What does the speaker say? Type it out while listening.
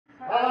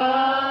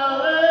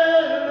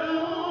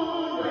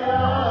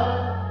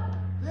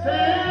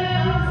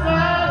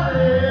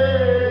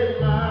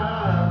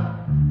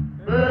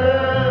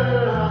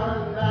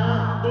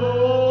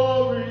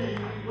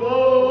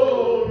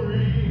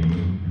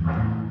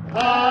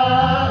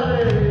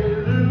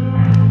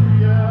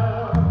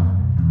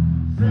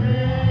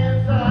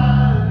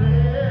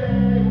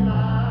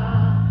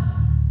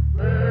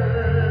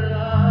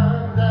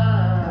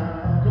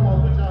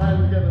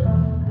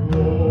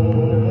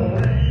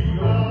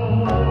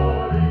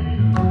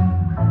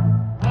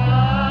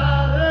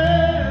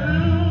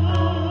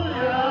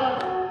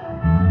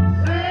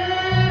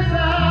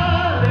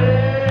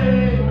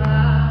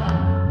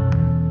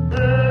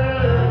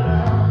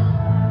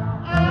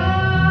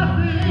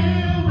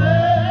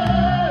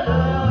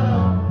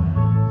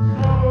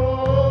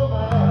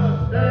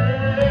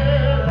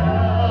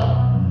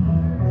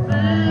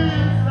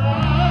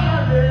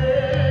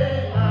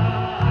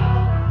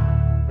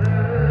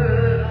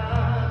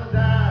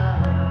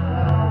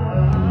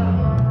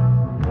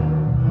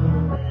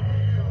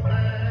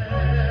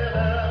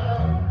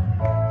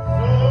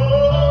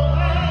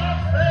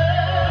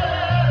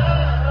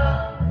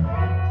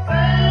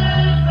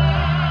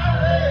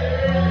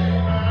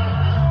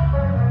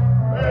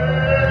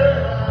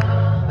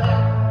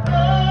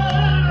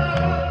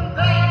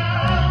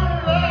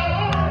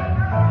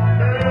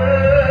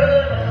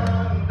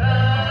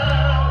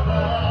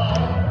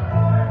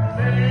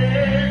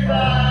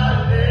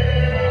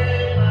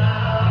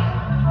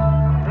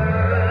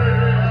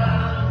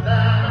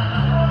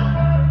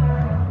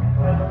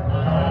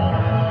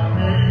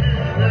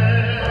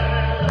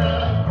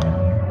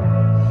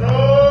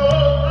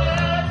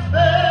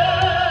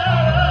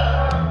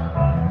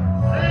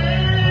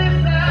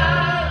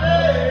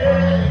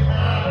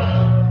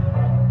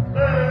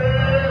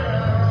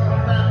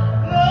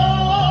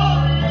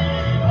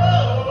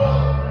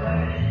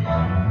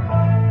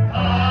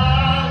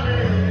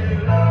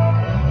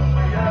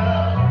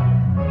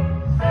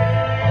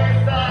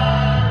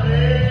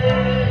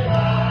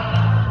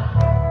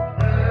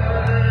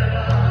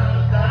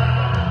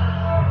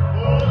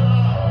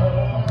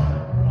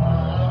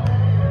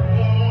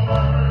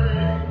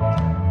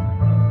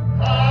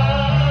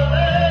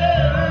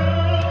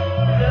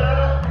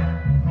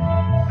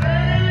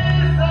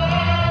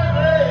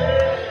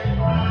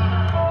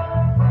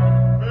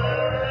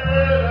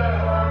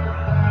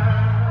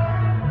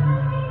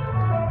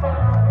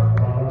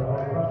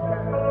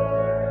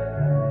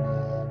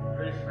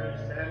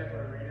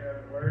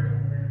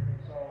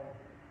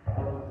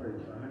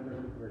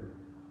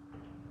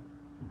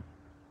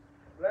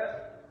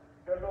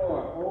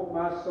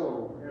our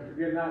soul, and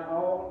forget not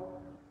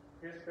all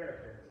his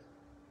benefits,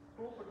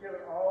 who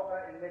forgiveth all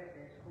thy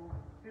iniquities, who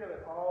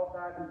healeth all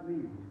thy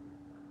diseases,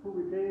 who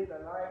redeemed thy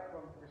life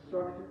from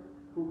destruction,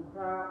 who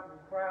crowned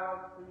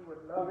thee with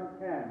loving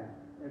kindness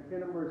and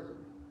tender mercy,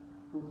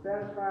 who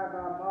satisfied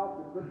thy mouth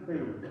with good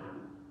things,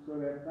 so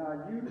that thy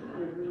youth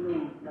is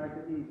renewed like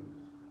the eagles.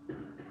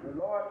 The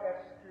Lord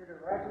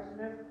executed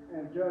righteousness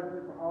and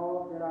judgment for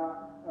all that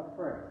are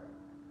oppressed.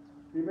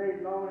 He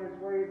made known his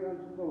ways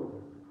unto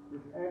Moses,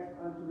 his acts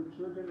unto the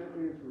children of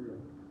Israel.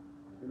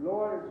 The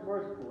Lord is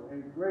merciful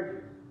and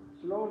gracious,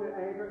 slow to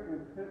anger, and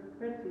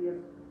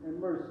plenteous in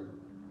mercy.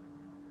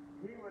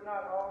 He will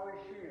not always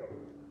shield,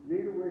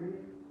 neither will he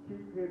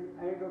keep his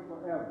anger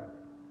forever.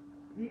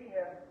 He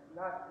hath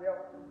not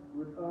dealt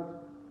with us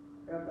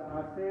after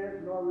our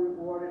sins, nor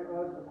rewarded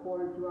us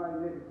according to our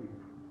iniquities.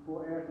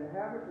 For as the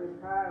heaven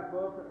is high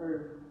above the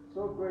earth,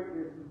 so great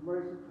is his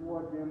mercy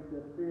toward them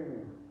that fear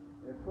him.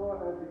 As far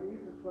as the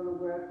east is from the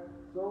west,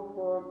 so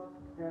far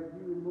has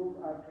he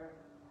removed our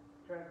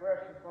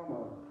transgression from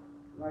us.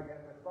 Like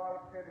as the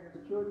father pitied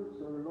his children,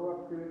 so the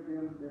Lord pitied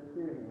them that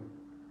fear him.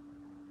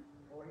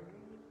 For he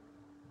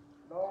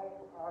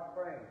knows our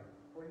frame.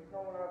 He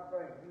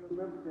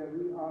remembers that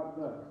we are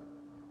dust.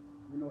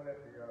 You know that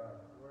the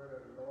word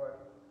of the Lord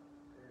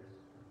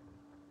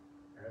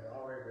has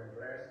always been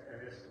blessed, and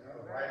it's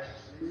of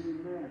righteousness.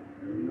 Amen.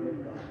 And we know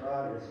that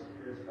God is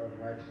of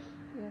righteousness.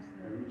 Yes,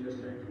 and we just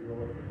thank the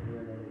Lord for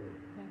doing that word.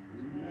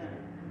 Amen.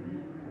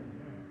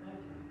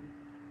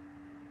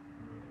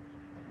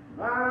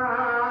 Bow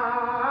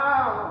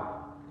down,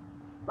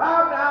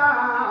 bow down.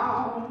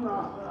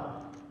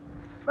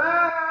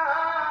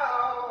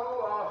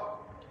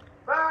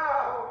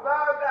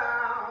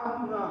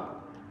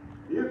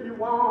 If you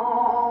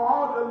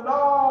want the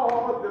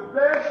Lord to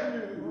bless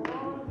you,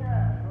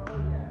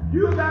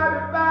 you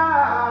gotta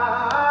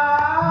bow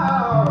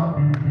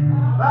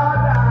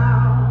down.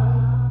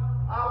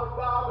 Our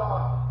Father,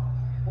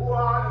 who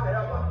art in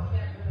heaven,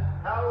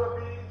 hallowed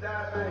be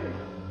thy name.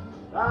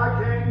 Thy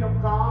kingdom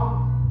come,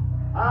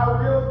 thy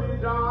will be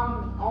done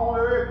on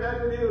earth as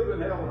it is in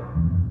heaven.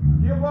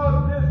 Give us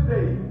this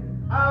day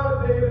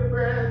our daily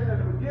bread, and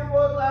forgive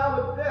us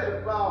our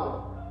debts, Father,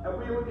 and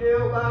we will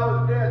give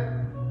our debts.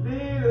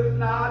 Lead us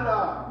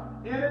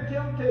not into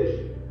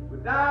temptation, but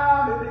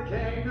down in the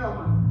kingdom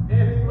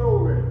and in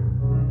glory.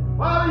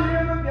 Father,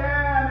 here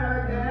again and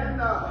again,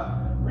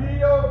 we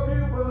your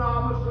people,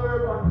 our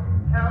servant,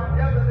 have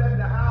gathered at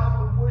the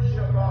house of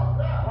worship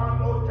one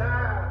more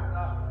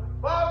time.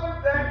 Father, we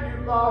thank you,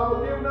 God, for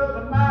giving us a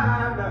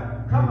mind to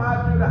come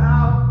out to the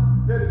house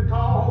that is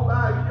called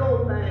by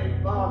your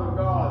name, Father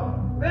God.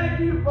 Thank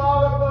you,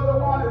 Father, for the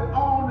one that's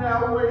on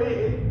their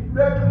way.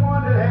 Let the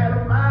one that had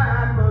a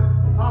mind but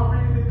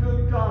really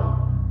couldn't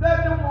come.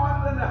 Let the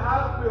ones in the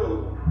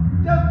hospital,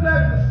 just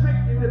let the sick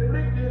and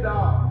afflicted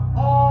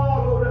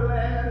all over the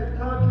land and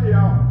country,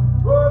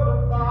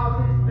 brother,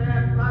 Father,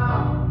 stand by.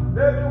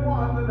 Let the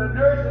ones in the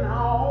nursing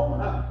home,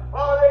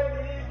 all they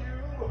need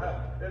you,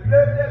 and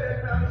let that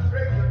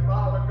administration,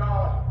 Father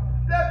God.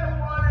 Let the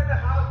one in the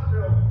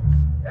hospital,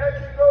 as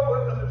you go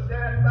with them to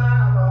stand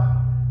by,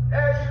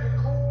 as you to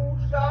cool,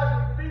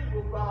 start the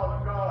fever,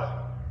 Father God.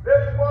 Let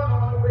the one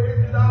on the way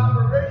to the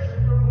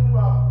operation room,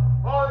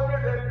 Father,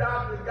 give that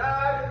doctor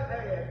guide his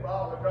hand,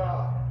 Father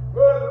God.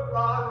 Brother,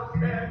 Father,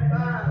 stand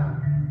by.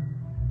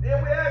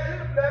 Then we ask you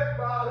to bless,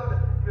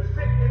 Father, the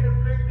sick and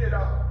afflicted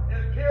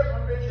in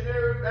Pilgrim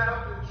Missionary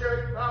Baptist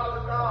Church,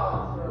 Father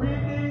God. We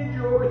need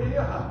you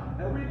here,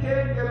 and we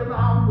can't get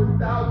along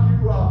without you.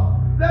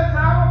 Bless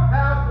our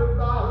pastor,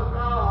 Father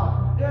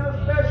God, in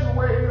a special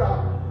way.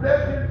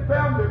 Bless his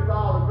family,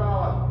 Father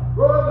God.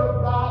 Brother,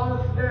 Father,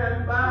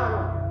 stand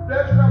by.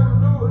 Bless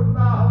them, Lord,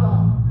 Father.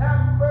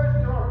 Have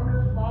mercy on him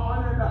this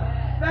morning.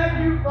 Thank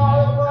you,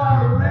 Father, for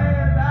our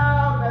laying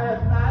down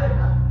last night,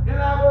 and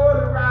our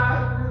early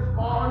rise this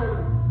morning.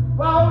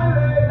 While we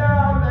lay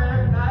down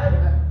last night,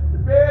 the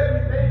bed we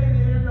laid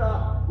in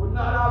was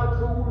not our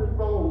food and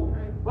fold.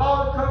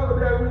 While the cover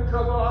that we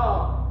cover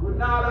up was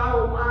not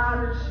our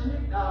wine and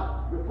sheet.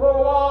 The four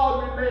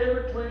walls we lay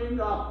between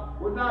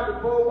was not the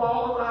four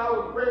walls of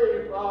our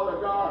grave, Father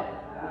God.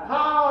 The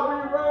car we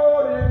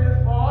rode in this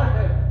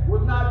morning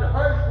was not the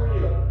hearse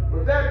wheel,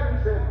 but that we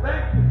said,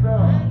 thank you, sir.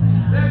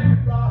 Thank you,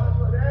 Father,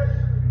 for that.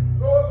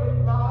 Lord, the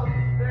Father,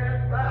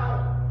 stand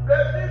down.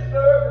 Bless this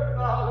service,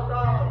 Father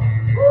God.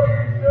 Lord,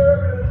 we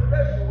serve in a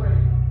special way.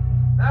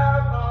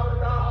 Now, Father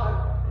God,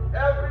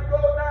 as we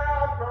go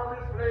down from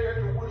this place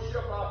to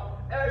worship,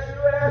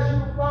 ask you,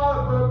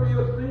 Father, to be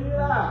a seeing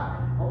eye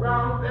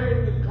around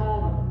David's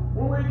corner.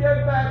 When we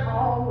get back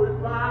home, we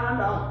find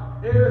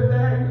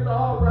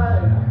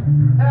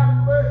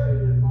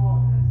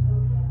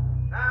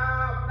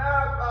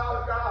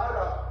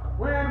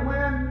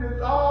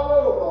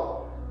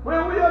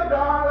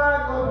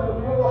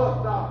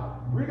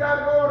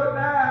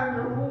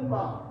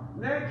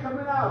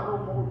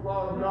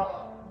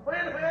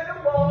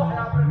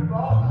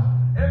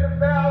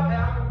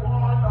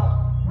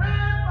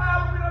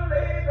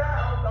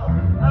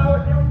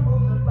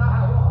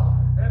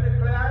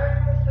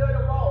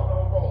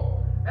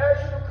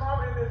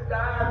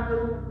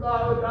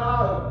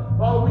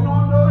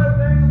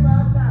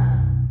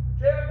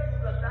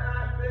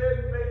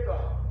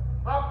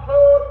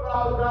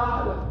Father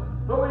God,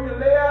 so we can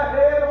lay our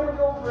head on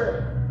your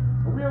breast.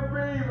 And we'll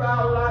breathe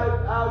our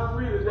life, our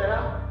breathers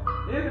out.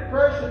 In the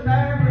precious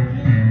name of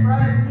Jesus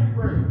Christ, we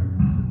pray.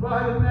 For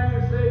his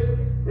name's sake,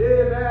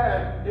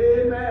 amen,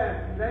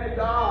 amen. Thank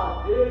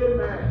God,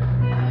 amen.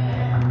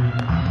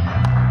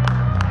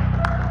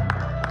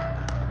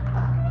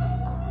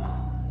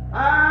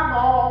 I'm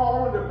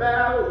on the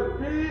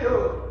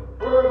battlefield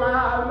for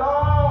my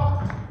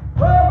Lord,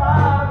 for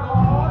my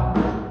Lord.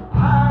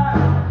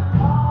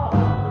 I'm on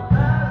the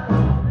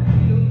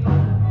battlefield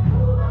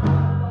for my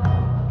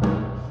Lord,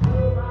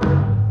 for my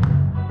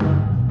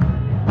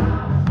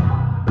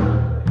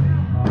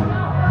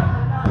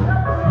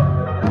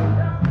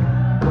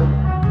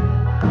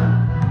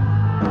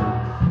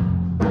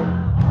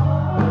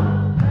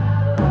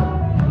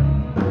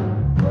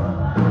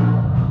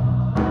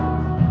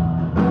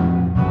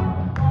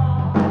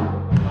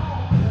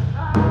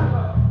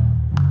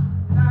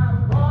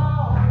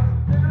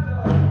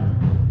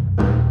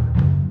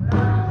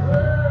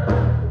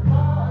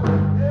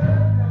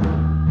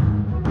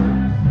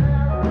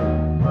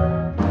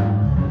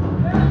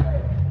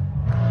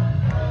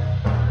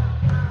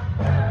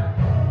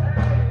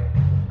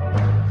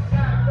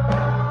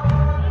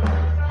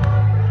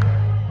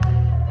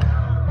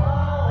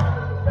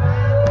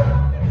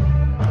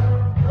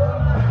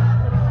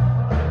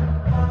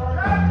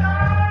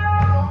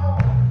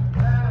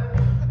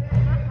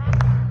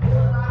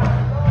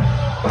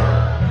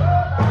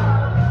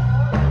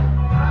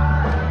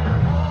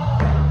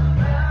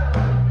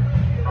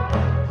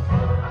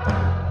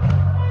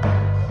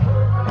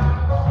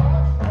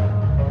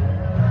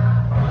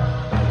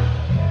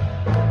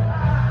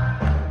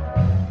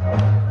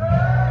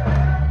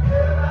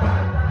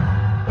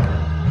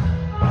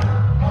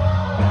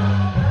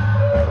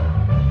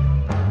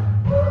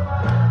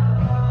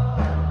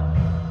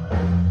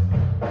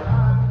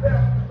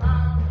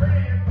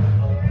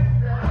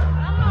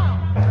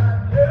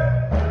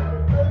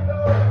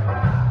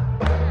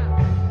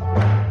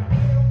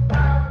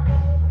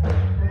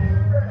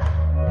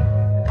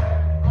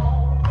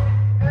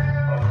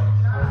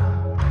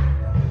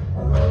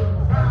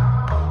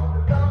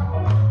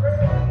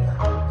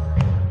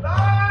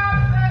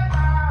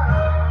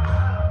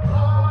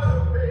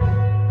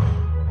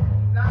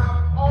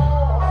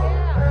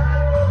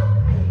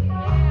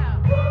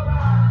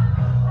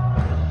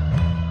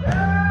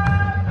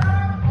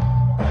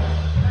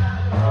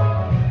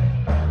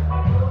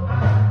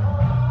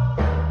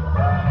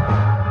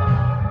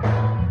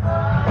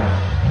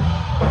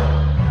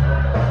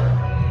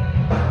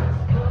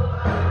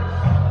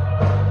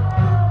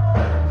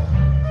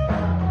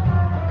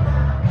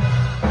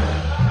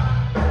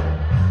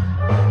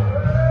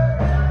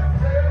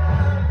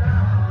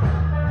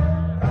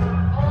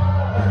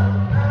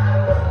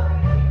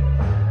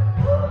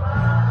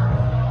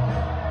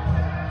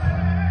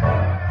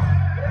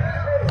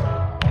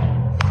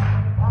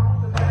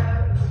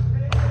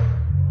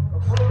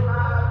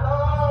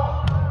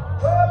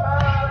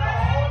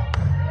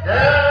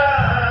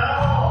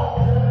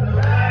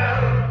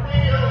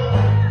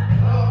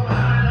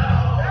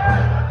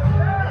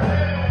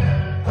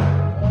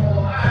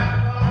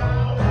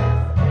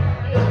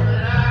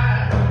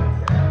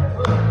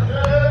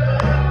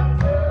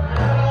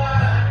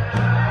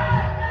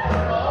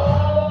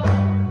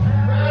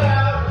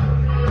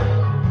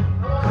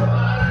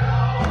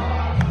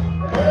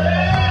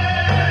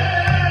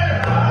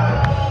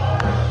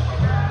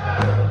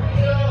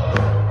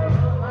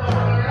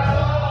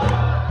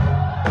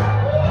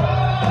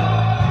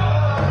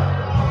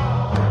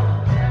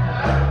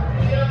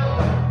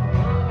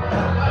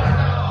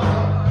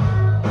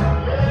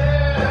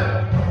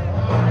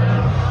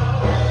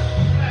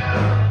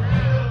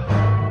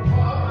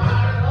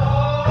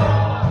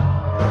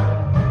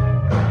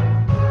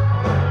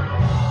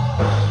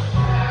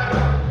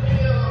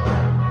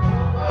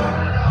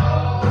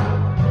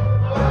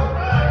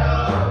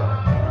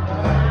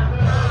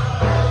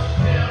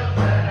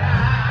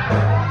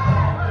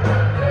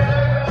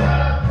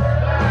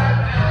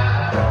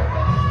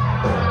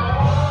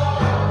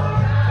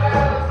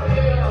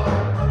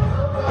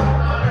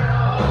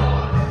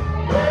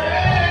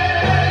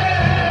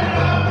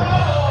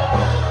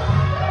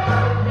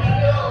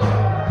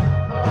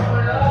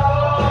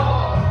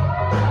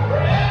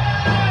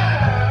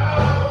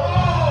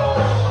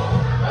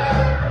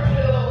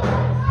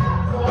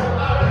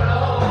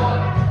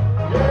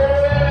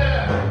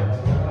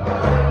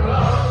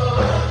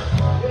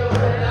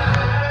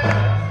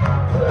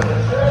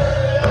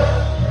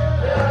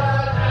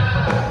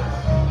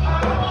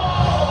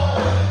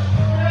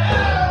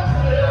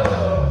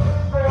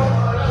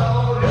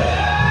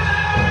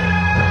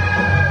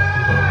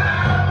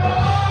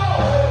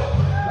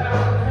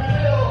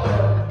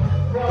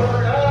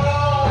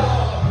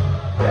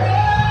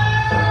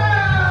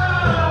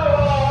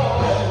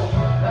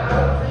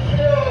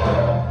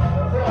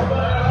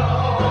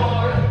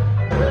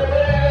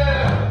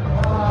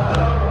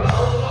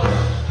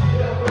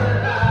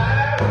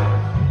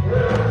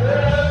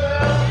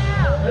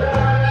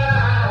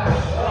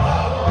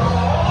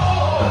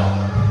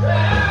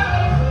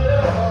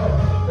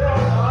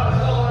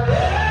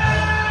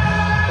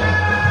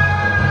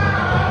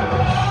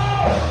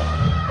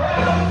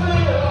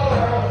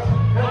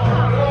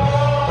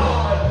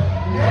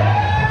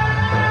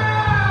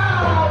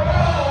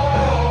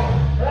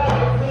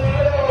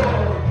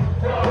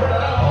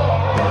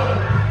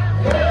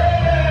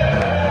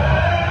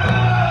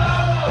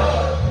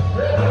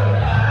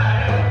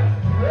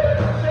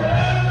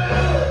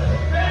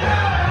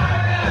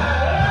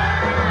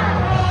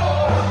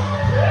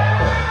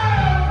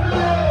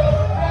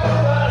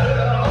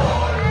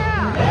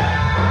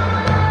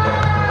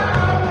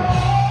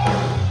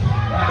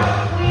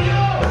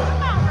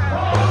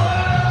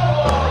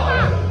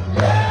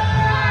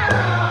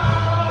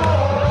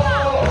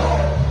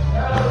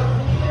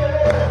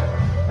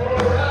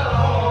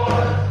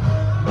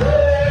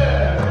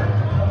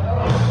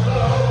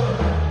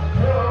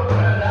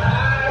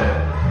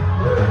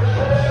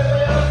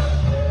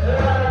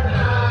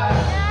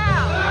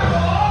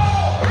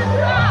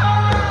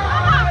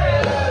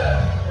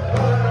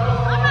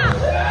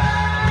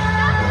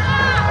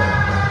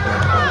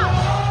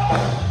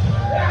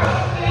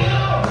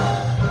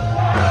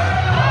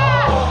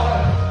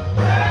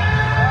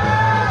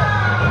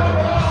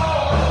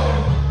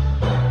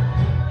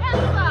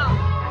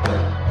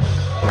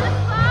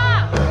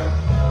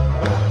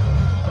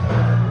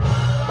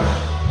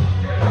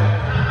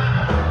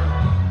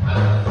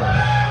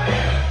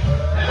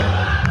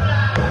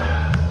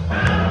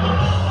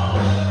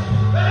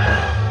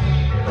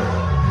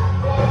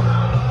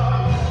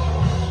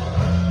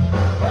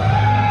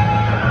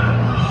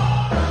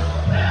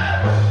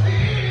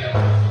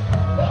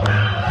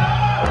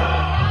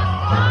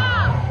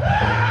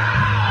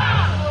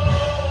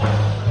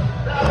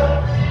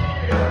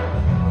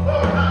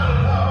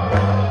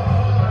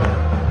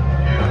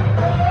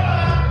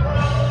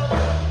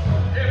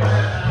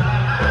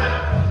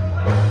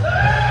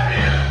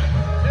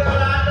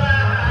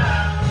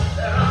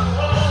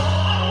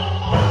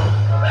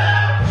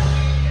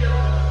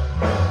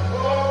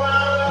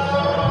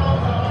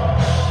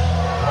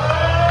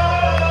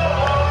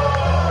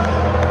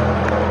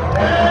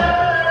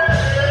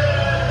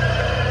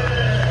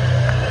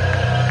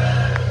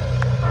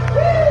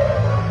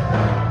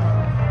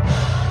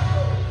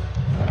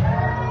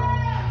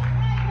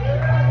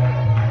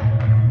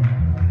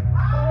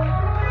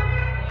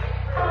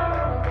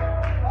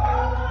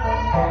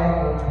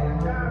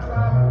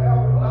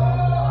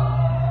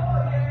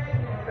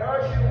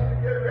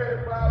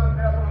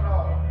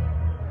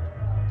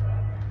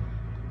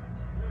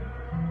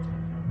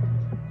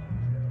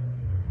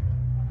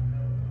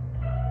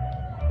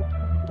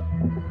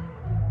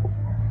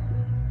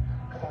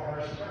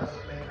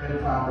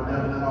found the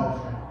devil in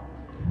offering.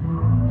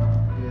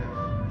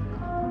 Yes.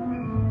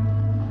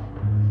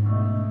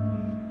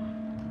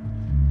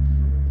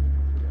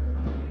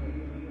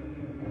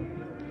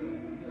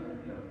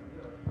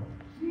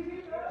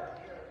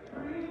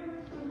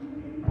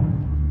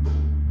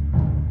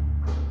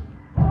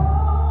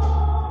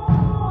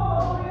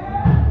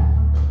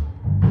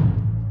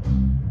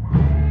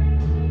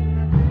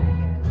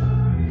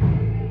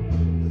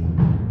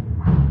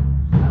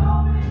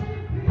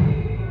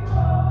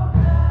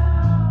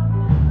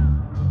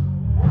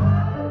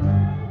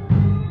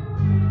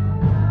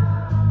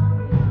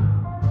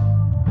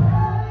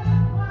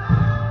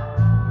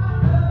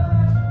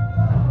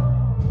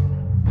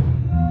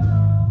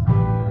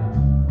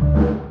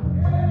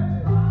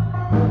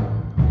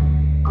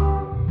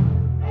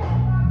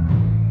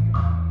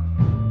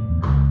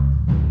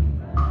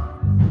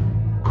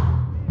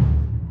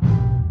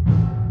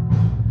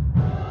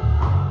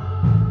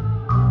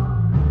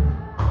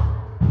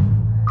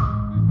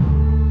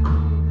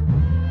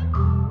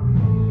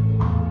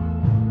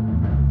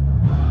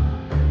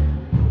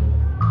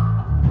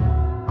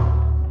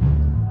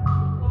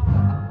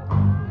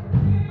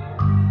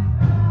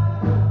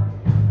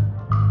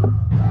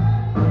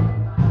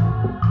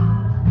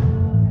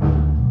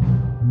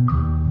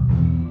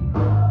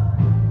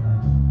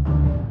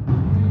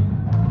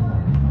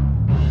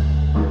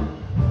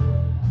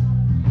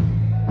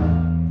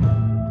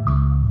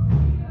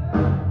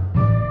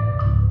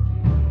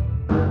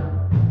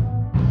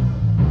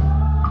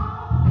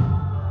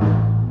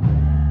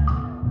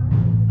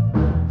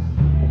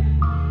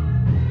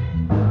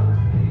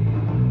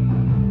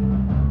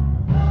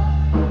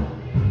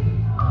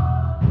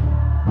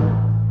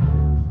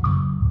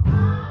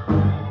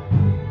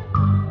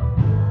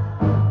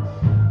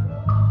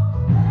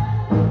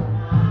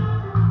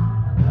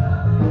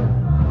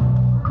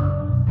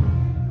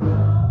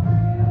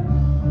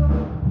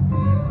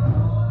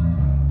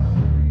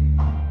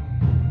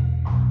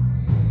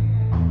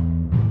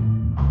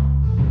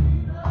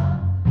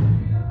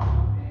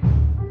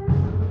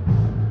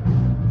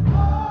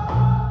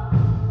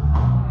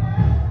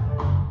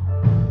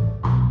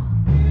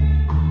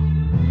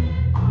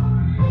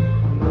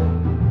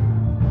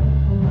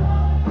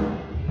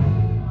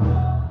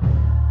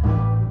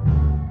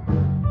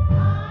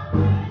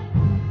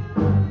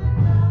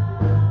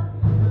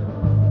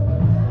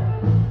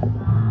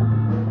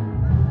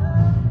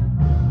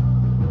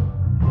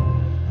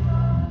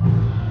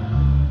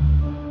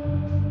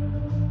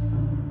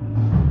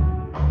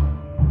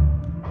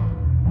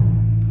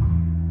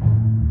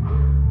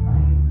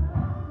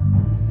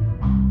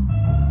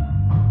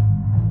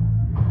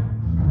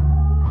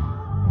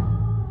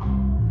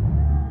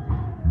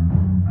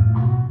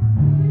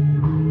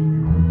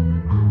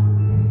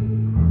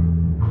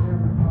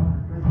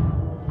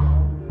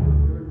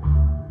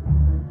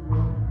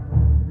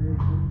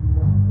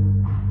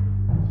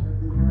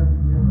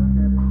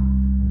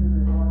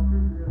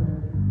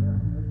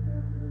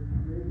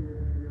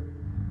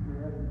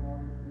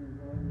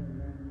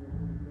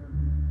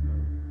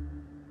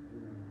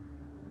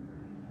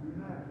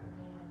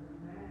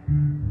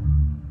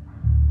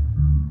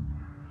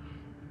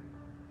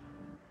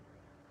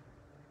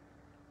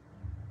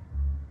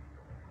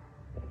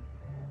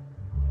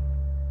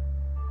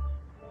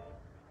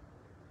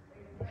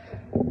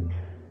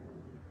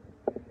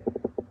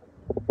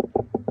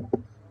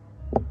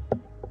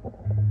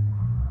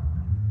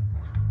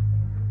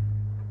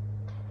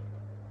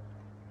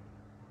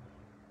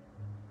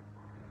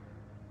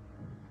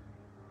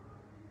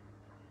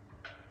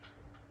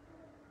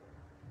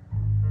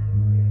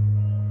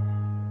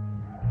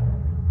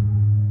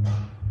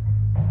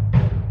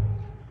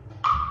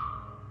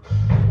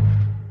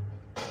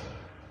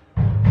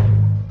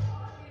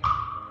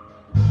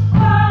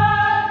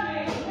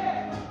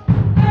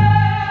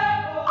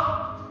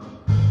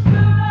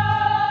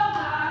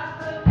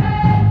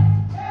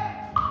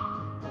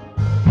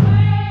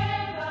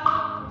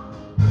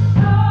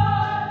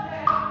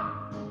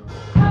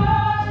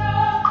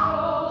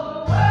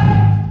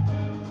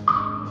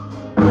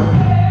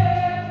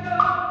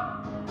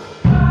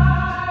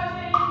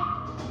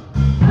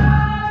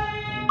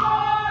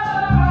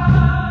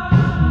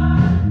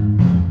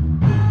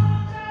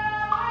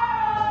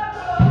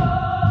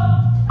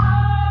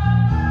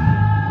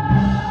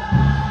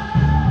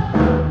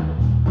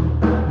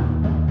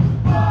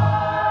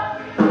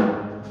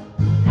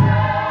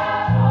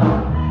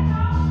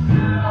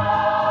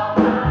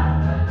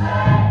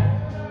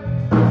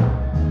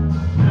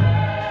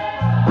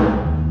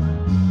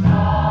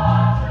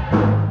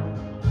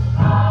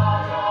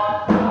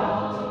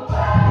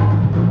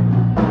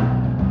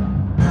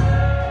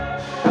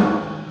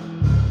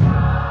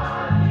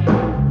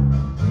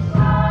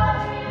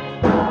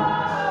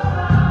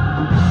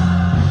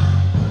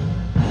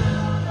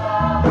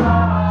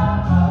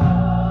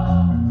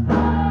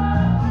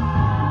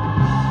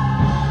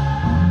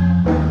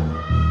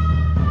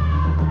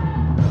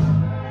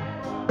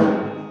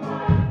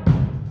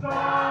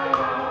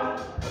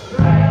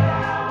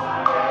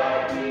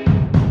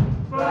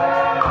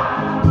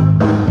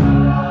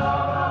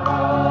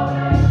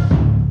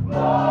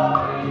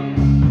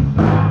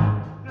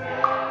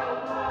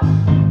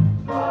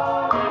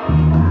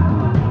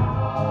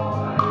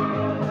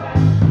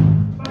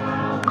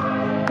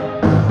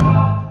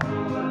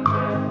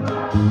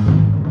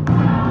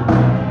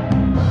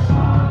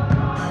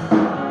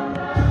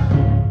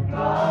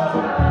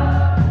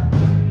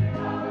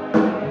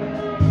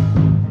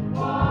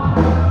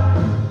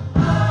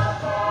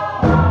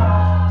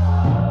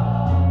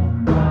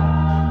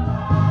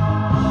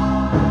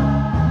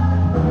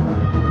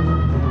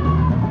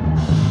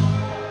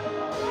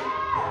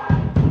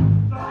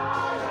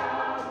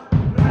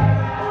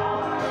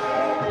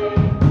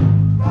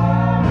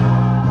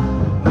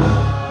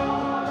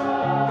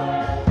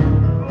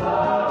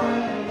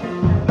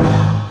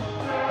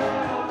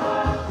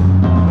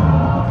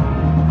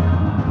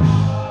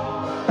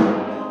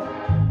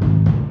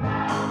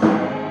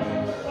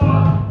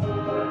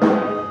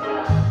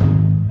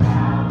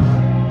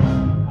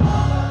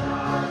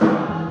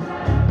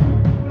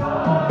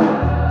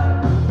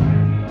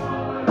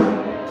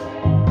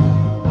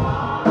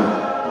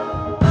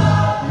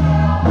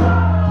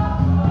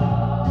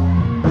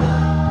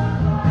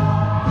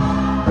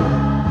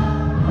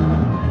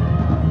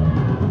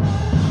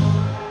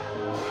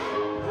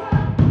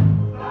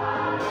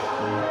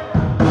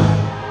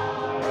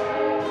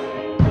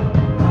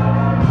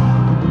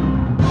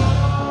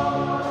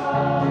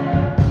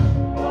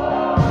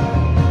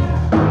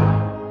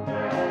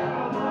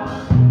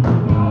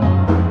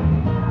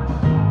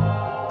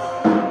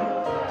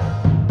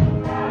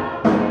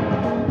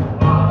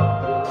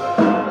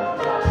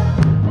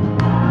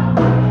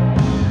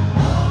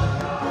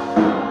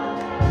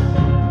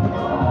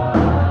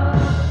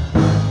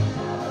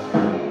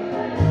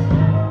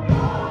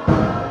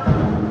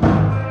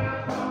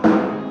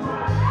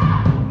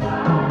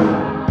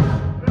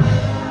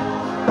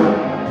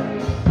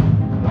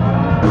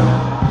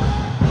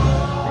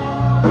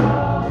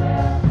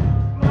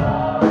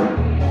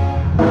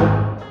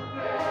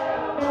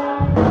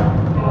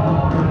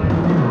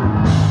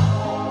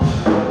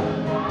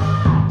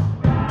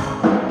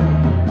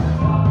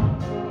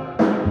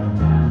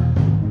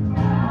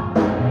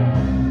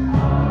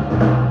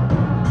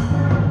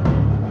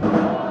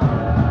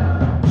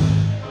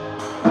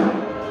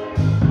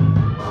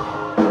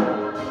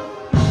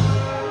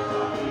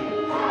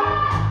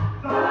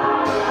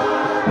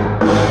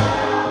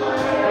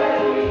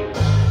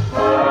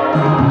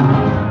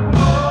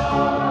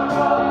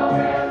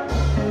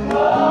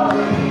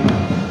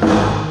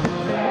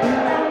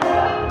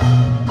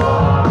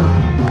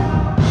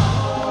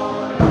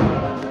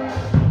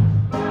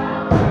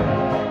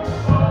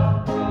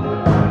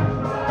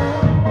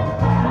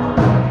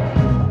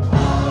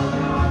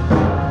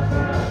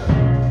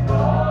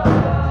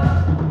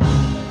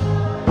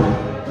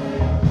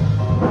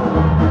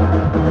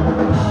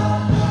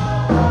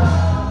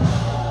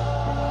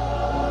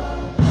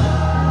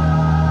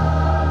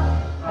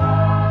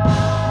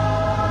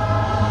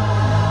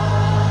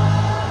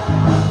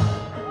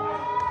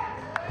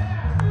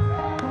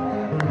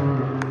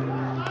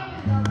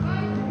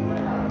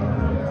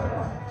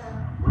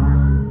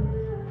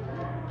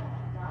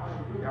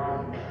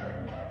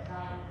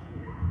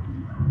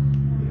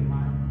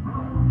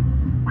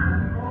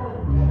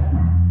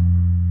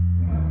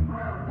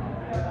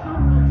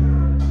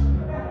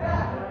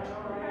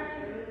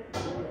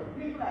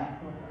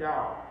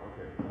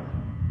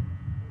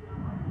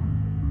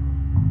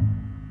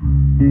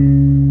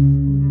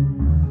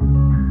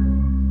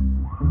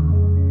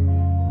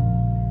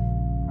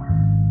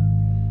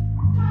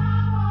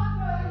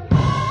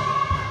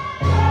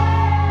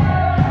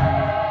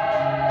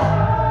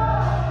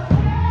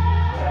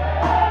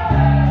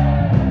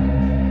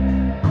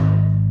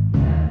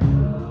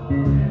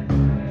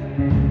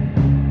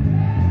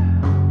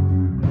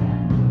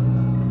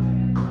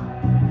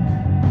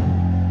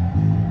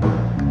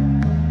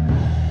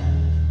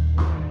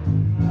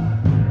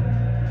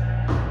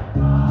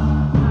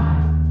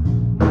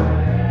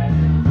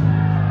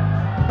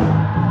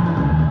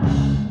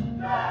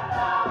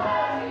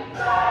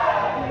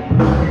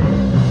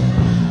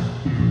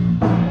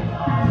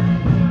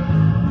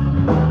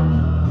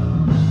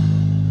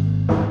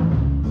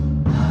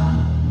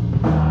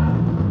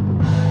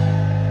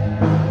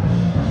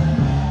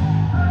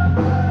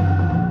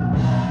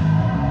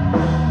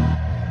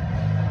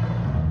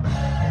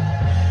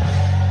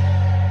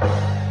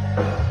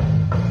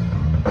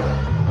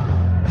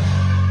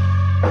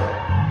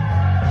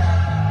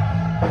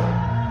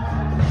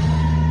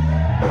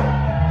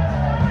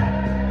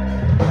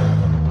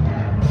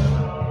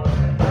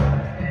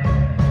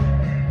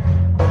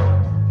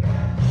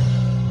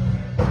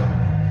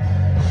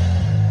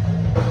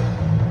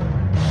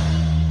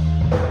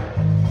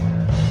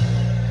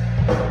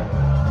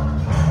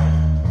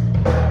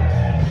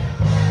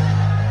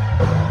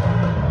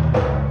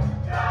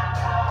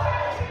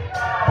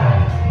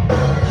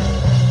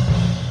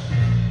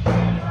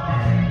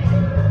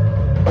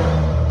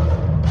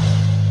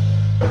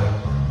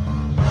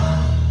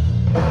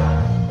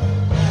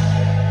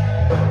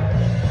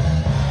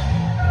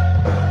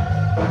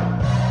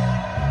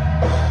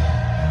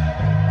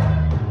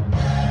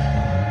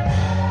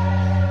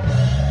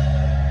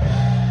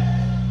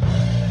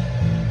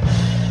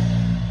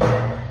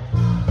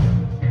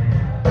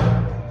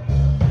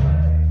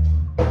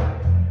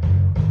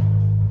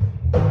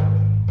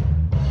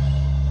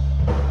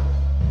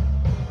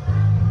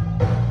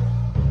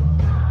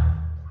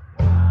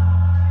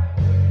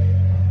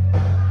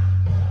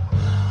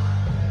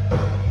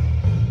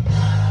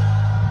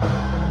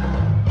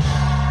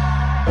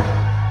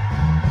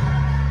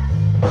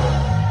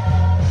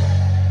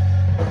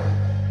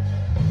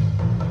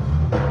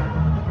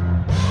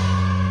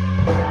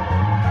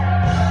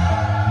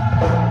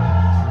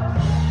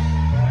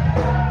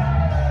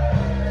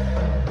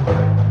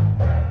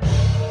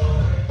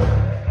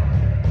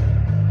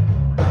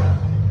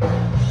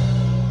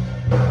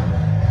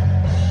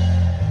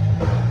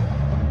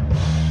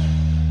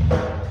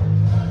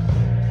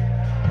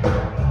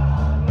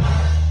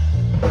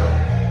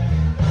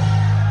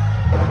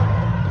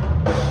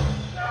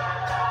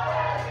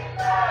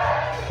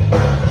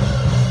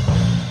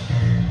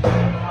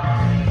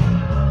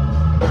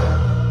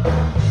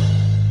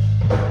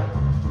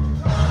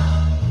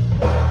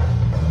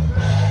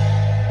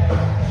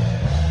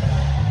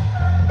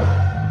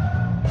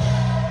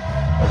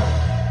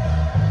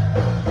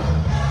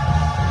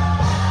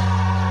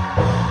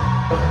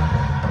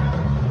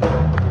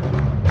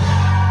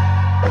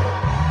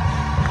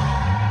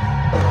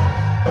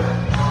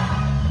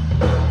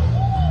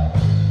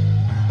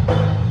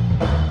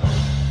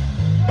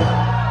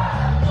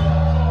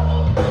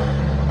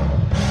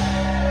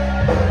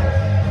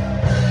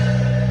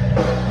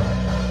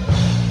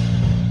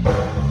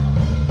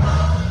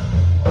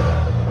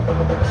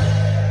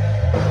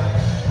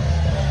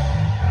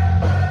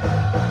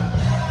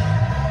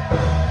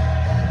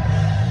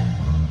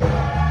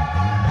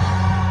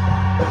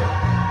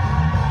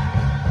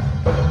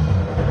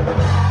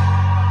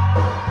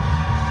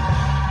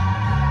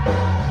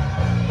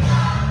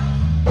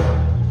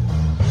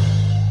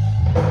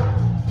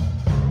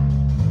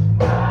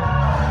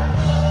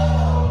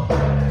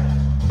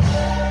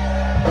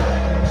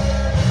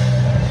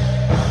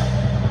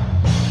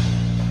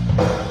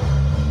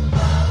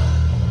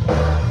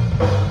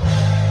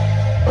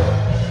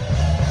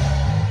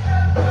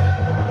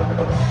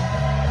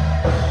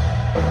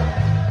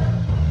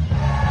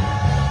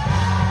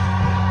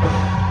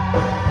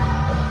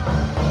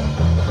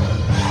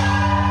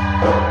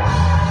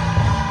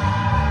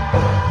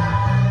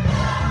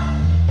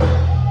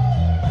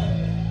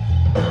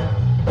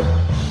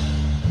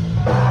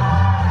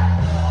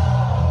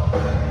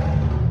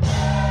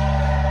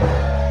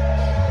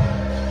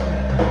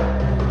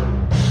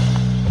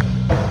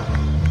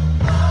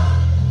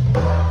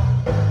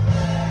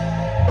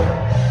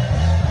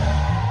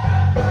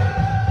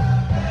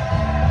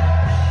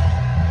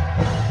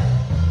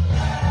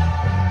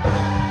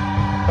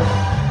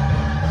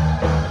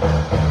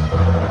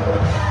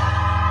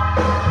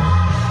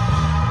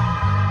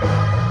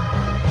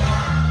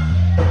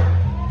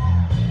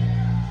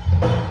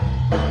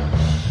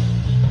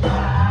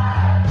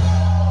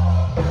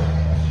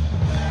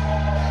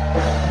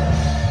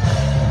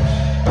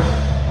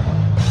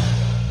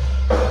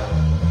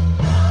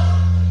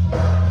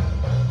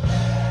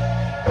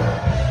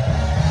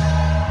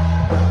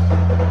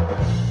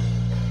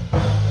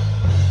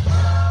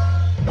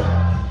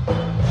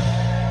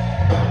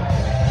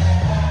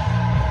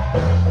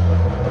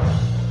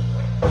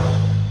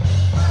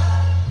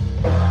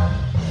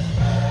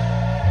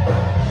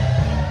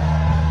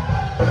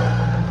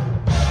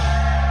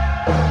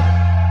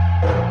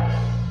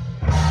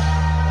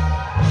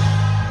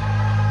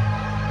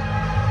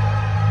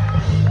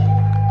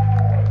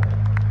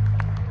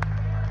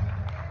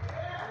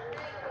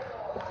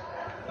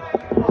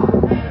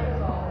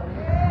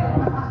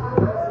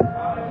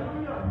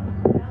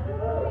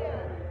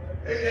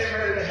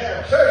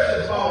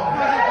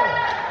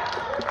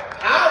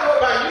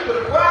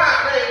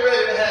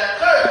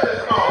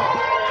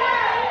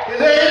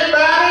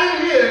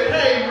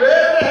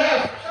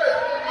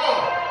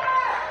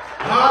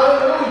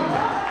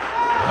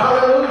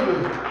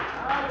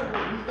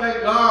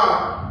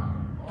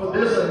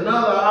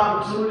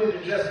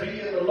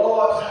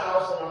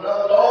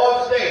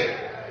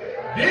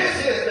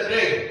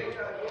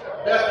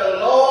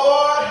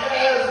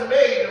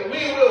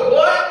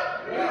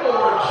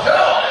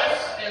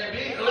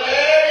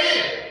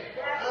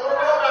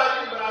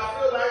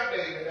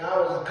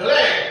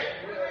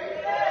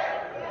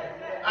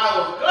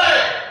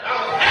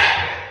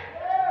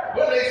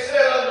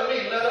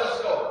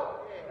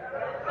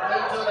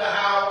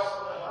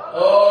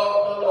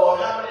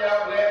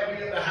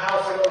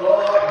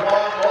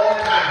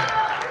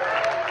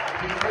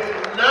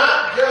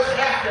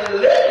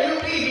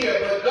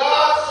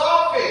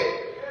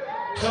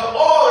 to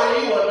order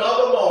you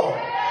another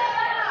morning.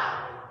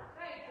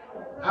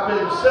 I've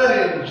been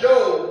studying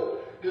Job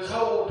this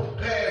whole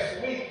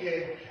past week,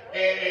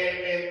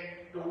 and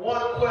the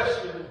one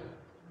question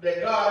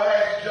that God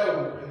asked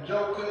Job, and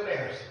Job couldn't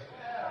answer.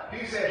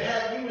 He said,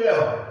 have you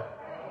ever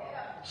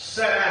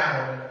sat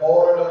down and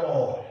ordered a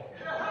morning?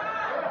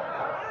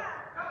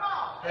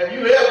 Have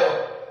you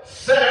ever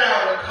sat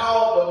down and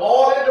called the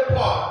morning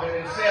department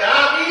and said,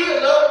 I need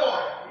another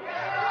morning?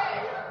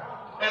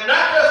 And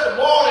not just the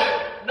morning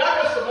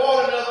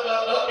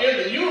in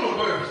the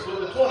universe with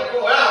the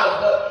 24 hours,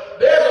 but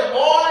there's a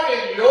morning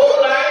in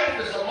your life,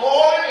 there's a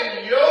morning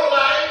in your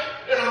life,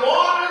 and a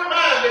morning in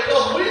mine,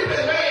 because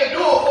weeping may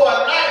endure for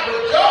a night,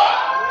 but joy.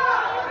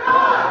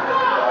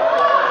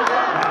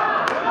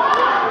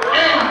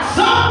 And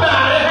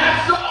somebody has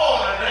to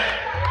order that.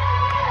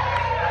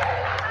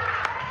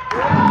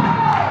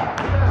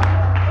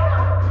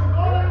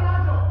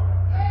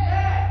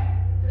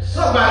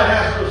 Somebody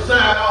has to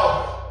sign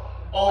off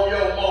on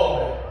your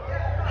morning.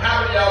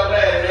 How many of y'all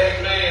glad it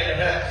ain't man that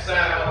has to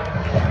sign off?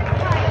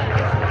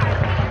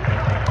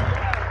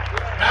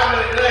 How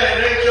many glad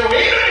it ain't your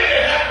enemy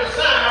that has to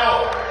sign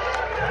off?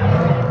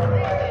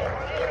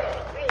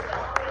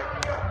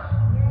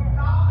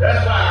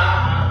 That's why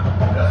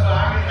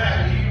I get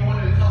happy even when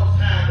it comes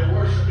time to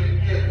worship and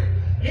giving.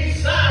 He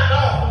signed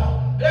off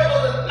on. There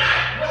was a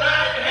night when I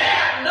didn't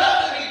have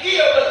nothing to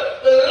give,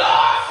 but the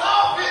Lord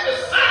saw fit to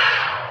sign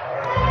off.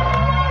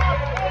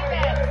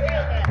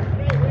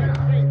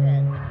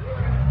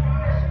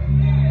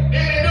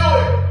 Did he do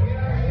it?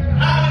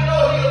 How many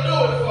know he'll do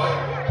it for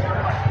you?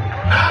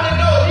 How many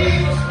know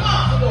he's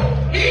responsible?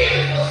 He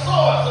is the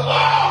source of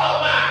all of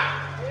my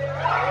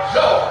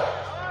joy.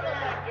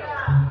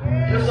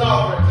 It's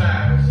offering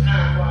time. It's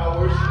time for our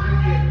worship and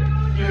giving.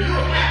 If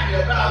you're happy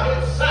about him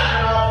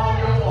signing off on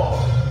your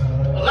morning,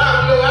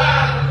 allowing your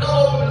eyes to come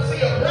open and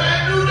see a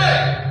brand new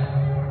day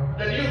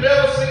that you've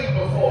never seen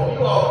before,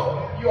 you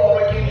ought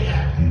to get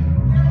happy.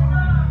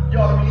 You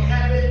ought to be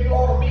happy. You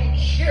ought to be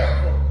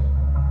cheerful.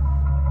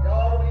 You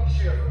ought to be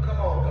cheerful. Come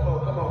on.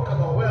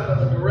 We're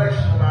under the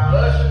direction of our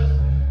ushers.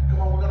 Come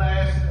on, we're going to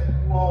ask that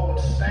you all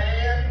would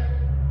stand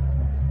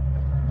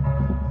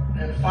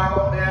and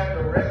follow their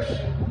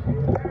direction.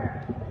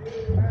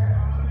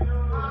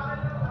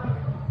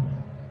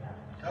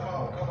 Come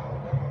on.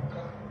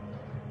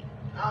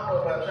 I don't know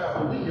about y'all,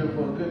 but we here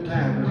for a good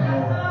time this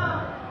morning.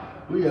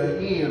 We are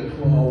in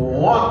for a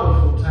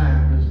wonderful time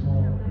this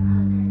morning.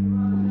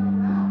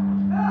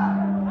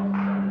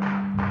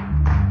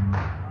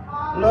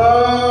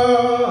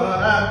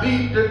 Lord, I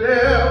beat the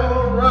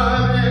devil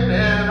running,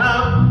 and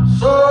I'm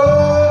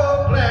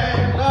so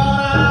glad. Lord,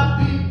 I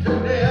beat the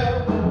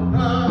devil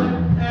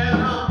running,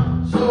 and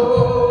I'm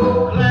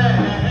so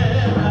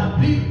glad. I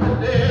beat the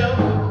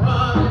devil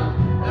running,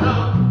 and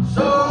I'm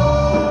so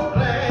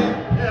glad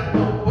that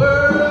the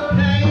world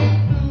can't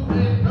do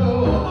me no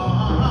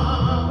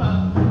harm.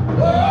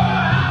 Oh,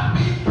 I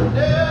beat the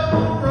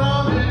devil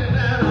running,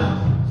 and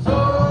I'm so,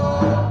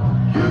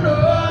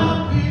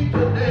 I beat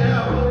the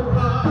devil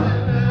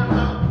running, and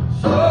I'm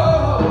so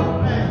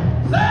glad.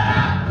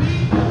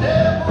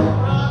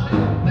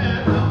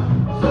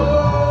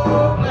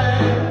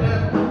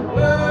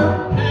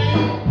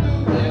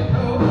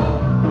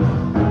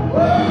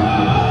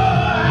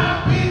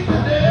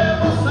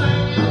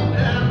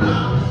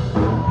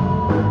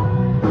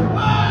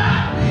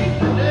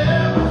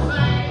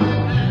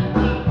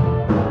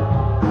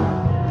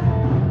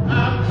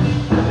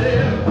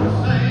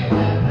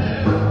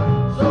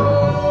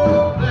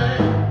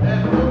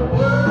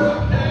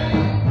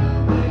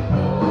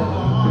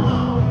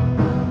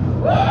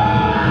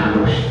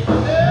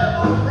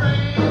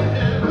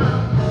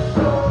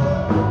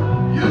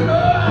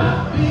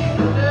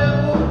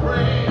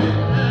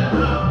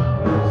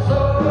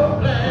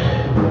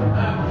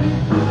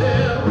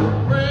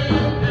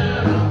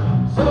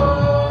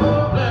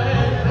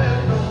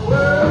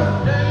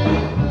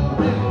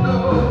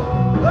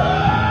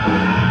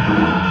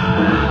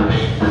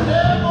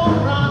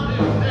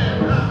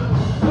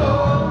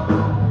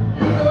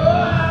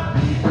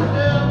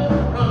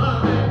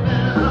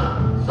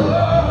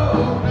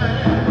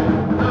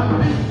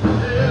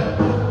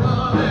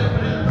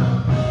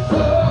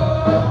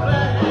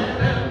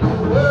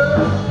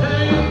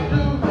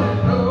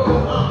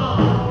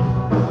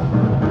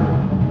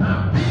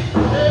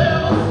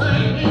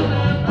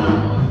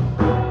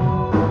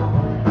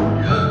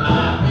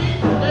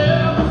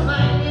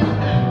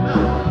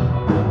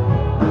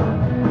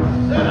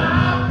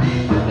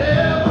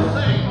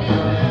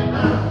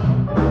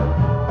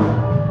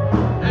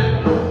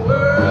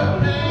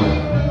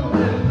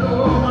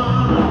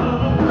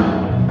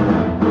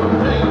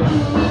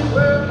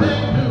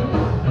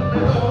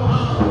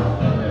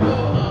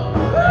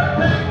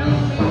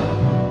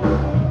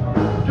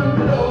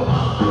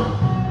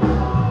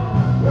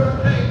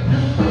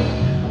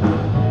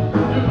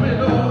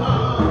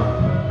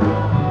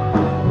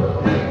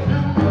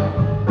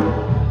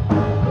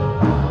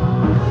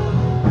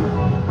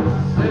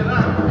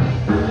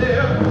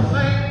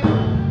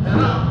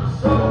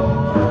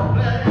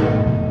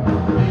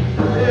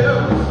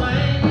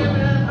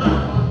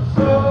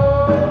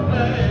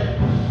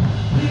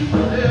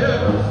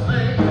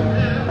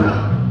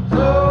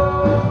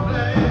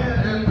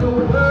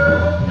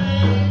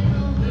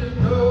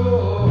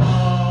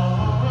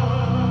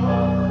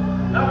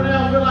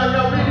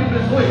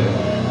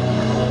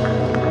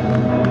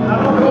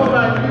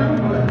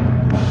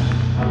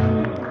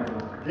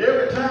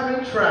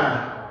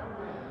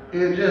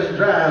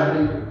 drive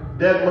me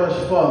that much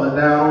further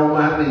down on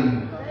my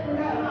knees.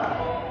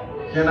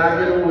 Can I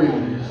get a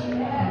witness?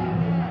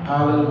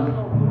 Hallelujah.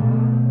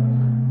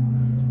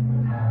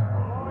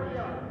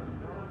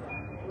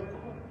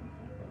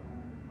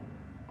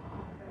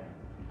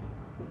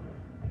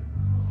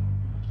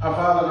 Our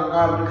Father and our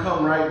God, we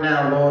come right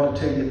now, Lord,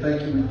 to tell you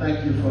thank you. We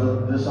thank you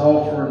for this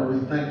offering.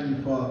 We thank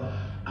you for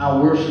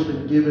our worship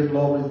and giving,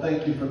 Lord. We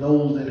thank you for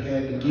those that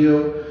had to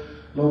give.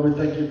 Lord, we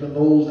thank you for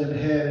those that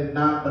had it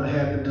not, but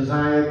had the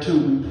desire to.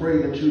 We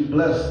pray that you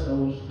bless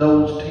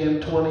those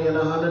 10, 20, and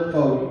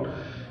 100-fold.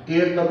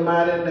 In the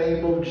mighty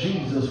name of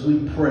Jesus,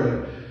 we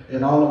pray.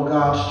 And all of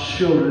God's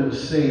children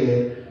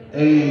said,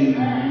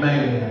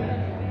 amen.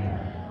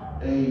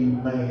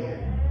 Amen.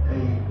 Amen.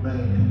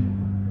 Amen.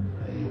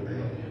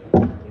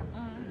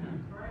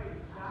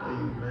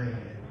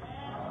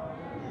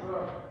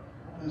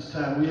 This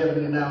time we have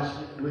an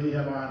announcement. We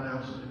have our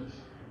announcements.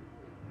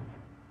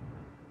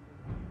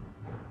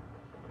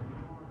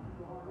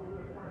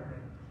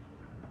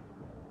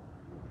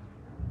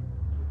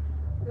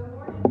 Good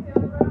morning,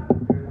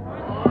 Pilgrim. Good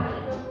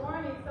morning. Good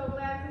morning. So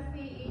glad to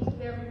see each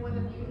and every one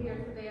of you here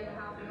today in the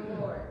house of the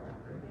Lord.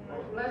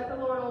 Bless the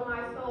Lord, O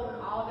my soul, and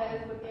all that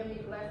is within me.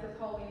 Bless his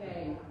holy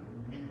name.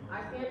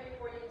 I stand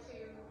before you to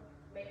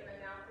make an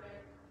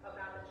announcement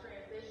about the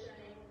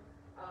transitioning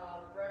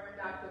of Reverend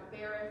Dr.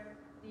 Ferris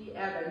D.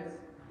 Evans,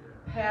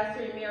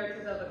 Pastor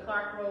Emeritus of the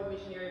Clark Road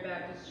Missionary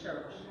Baptist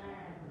Church.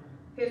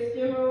 His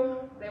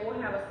funeral, they will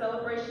have a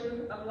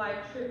celebration of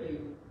life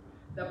tribute.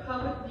 The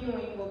public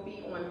viewing will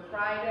be on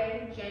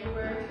Friday,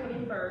 January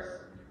 21st,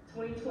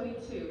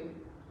 2022,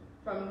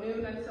 from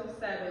noon until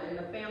 7, and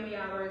the family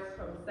hours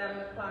from 7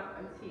 o'clock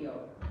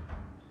until.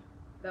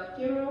 The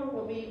funeral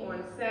will be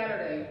on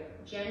Saturday,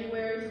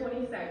 January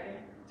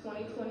 22nd,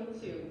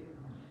 2022,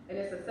 and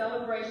it's a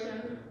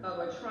celebration of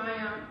a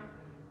triumph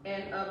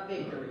and of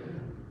victory.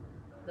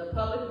 The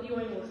public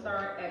viewing will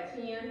start at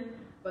 10,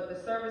 but the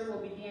service will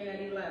begin at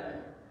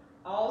 11.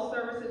 All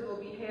services will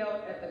be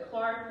held at the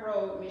Clark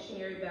Road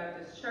Missionary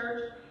Baptist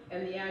Church,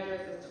 and the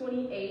address is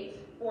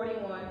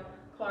 2841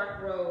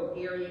 Clark Road,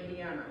 Erie,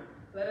 Indiana.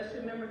 Let us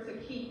remember to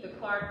keep the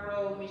Clark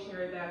Road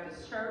Missionary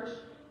Baptist Church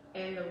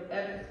and the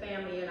Evans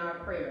family in our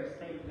prayers.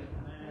 Thank you.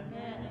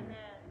 Amen.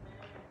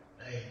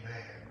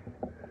 Amen.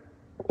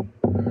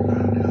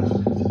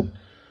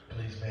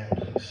 Please, man,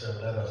 please, sir,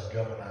 let us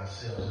govern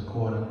ourselves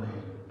accordingly.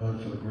 But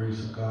for the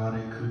grace of God,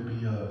 it could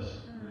be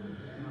us.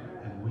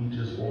 And we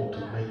just want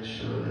to make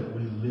sure that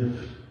we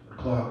lift the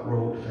Clark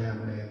Road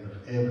family and the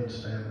Evans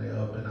family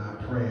up in our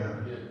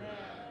prayer.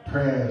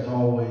 Prayer is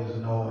always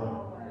in order.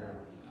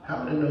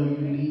 How many know you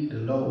need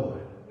the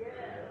Lord?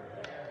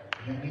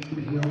 You need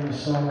him. The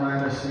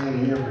songwriter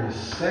said every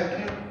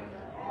second,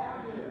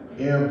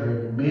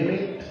 every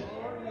minute,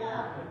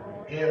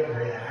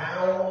 every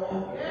hour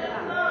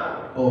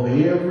of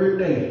every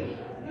day,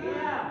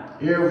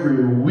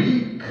 every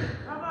week,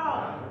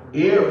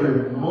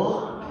 every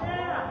month,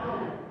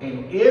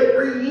 and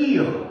every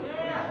year,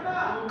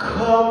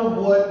 come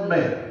what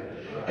may.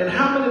 And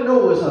how many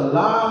know it's a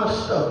lot of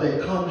stuff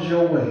that comes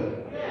your way?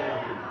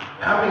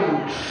 I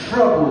mean,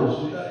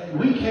 troubles.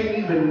 We can't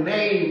even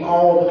name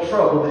all the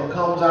trouble that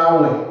comes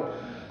our way.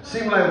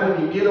 Seems like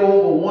when you get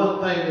over one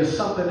thing, there's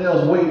something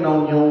else waiting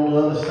on you on the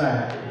other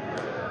side.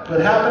 But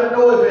how many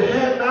know if it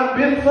had not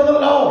been for the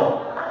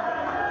Lord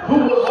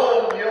who was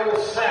on your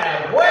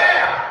side,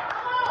 where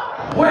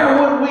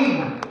would we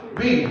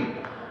be?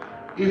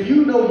 If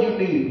you know you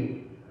need it,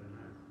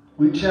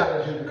 we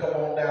challenge you to come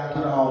on down to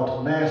the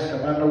altar, mask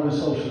up. I know we're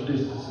social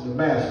distancing, but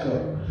mask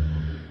up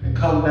and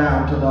come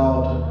down to the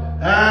altar.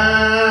 I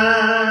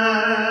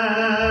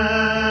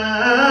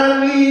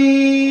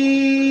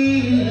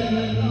need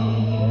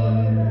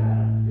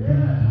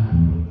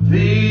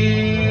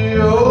thee,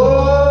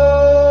 oh,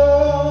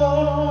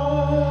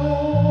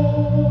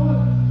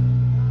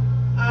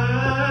 I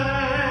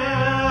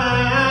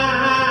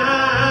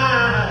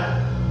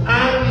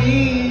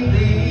need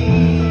thee.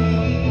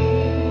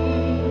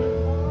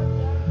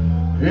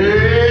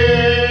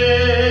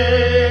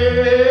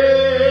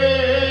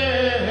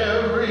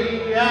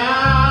 Every hour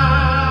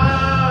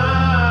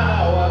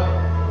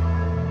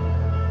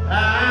I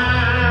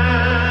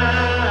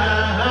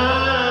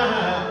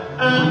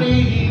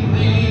need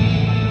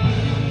thee.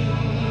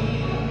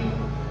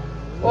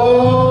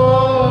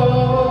 Oh,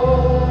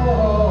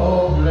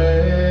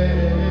 bless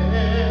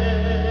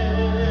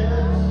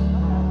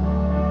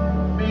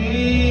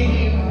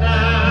me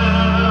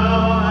now,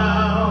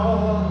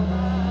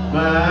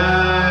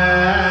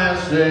 my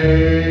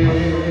Savior.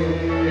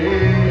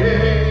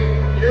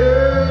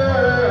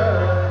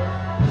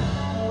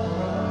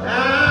 I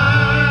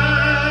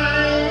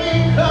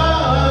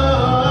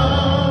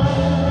come,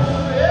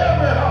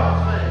 every heart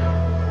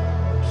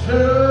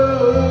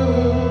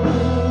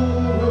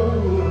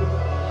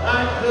I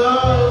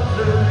come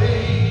to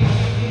thee.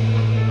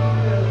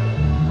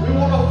 We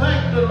want to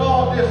thank the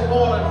Lord this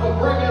morning for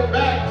bringing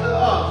back to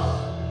us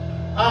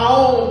our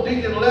own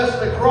Deacon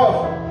Leslie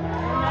Crawford.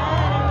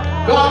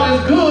 God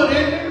is good,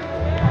 isn't he?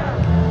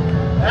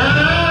 I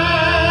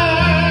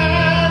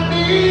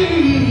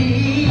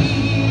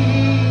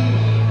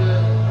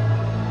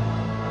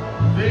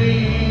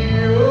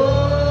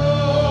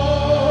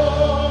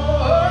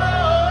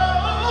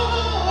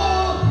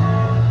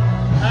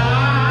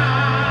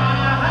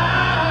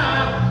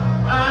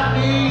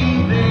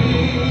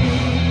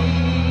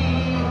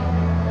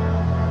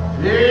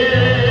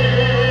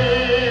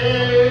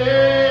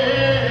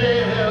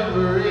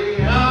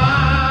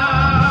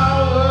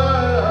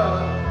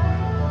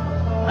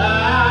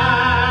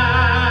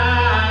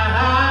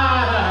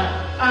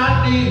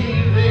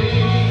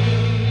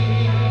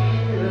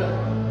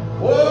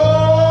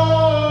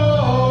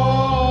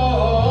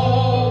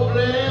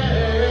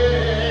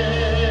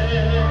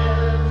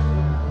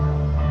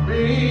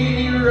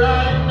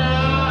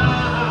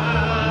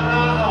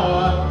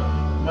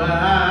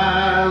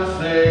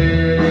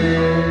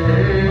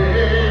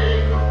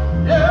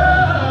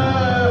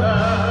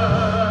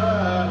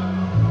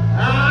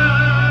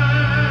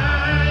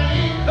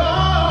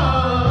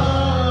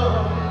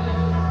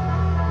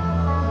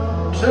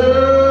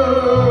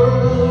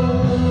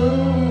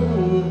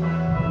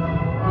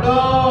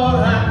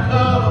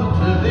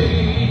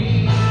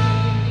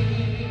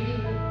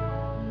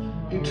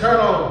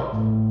Eternal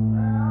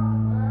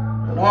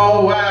and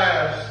all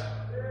wise,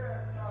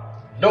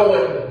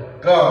 knowing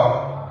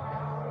God,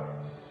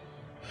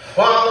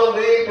 Father of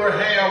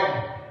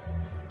Abraham,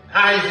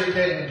 Isaac,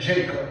 and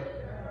Jacob,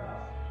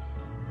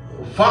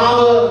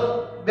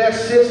 Father that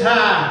sits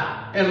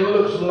high and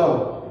looks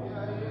low,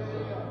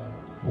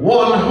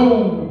 one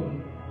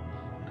who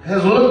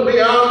has looked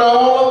beyond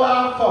all of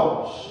our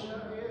faults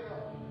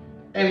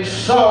and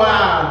saw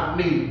our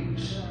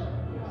needs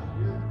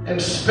and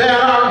spared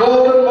our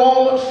golden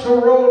moments to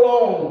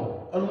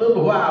roll on a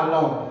little while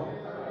longer.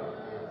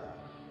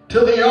 To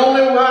the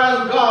only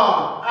wise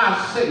God,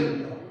 our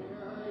Savior,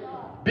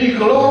 be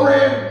glory,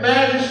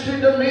 majesty,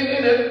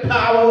 dominion, and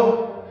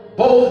power,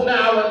 both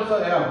now and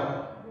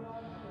forever.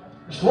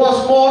 It's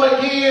once more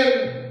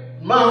again,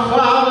 my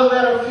Father,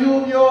 that a few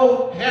of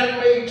your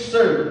handmaid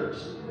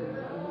servants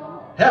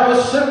have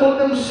assembled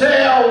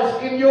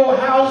themselves in your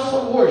house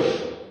of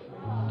worship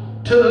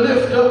to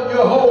lift up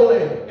your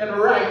holy and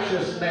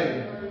righteous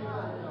name.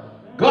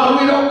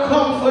 God, we don't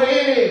come for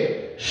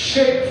any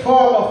shape,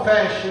 form, or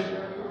fashion.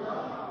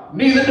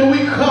 Neither do we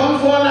come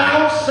for an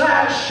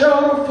outside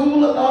show to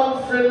fool an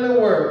unfriendly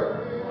world.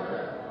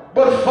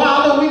 But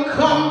Father, we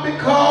come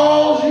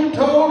because you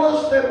told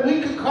us that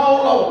we could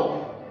call on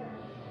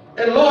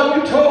you. And Lord,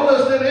 you told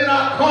us that in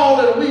our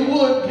calling we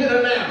would get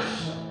an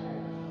answer.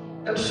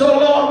 And so,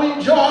 Lord,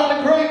 we join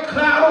the great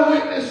cloud of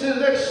witnesses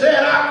that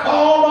said, I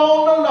called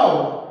on the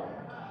Lord,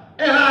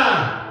 and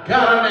I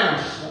got an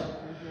answer.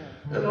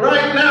 And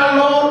right now,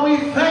 Lord, we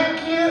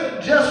thank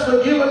you just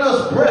for giving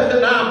us breath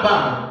in our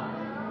body.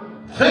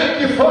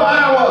 Thank you for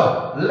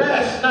our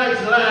last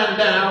night's lying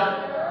down.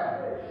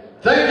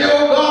 Thank you,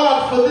 oh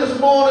God, for this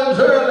morning's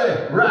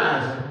early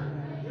rising.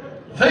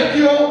 Thank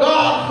you, oh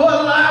God, for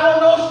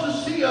allowing us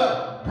to see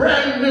a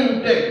brand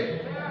new day.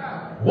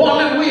 One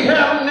that we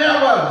have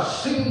never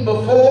seen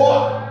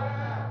before,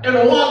 and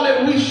one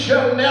that we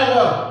shall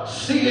never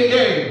see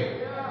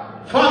again.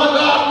 Father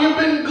God, you've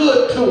been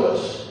good to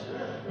us.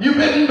 You've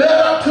been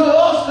better to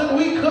us than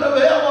we could have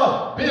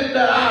ever been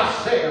to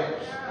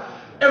ourselves.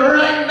 And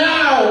right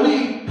now,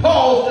 we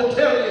pause to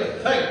tell you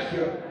thank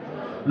you.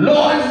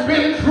 Lord, it's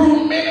been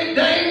through many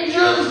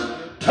dangers,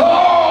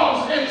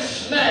 toils, and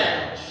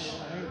snares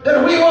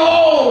that we've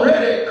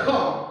already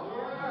come.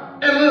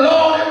 And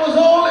Lord, it was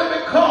only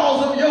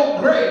because of your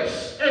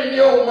grace and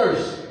your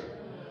mercy.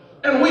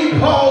 And we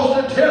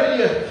pause to tell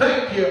you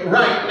thank you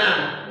right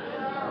now.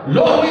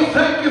 Lord, we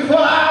thank you for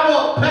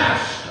our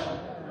pastor,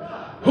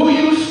 who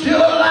you still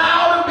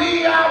allow to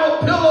be our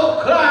pillar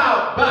of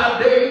cloud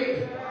by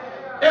day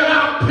and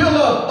our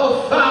pillar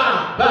of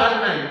fire by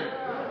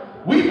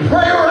night. We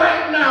pray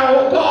right now,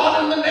 oh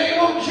God, in the name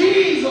of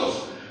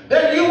Jesus,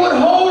 that you would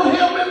hold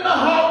him in the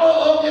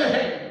hollow of your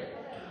hand.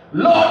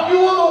 Lord, you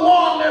are the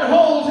one that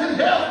holds his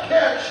health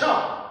care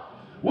chart.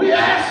 We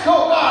ask,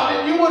 oh God,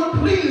 that you would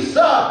please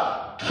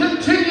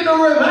continue to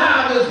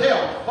revive his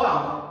health,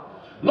 Father.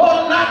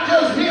 Lord, not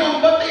just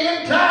him, but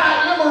the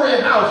entire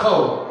Emery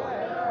household,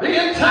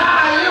 the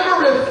entire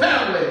Emery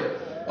family.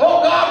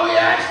 Oh God, we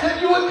ask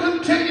that you would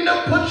continue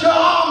to put your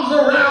arms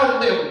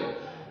around them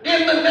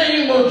in the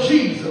name of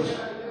Jesus.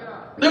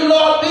 Then,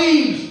 Lord,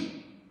 these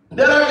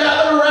that are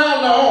gathered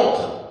around the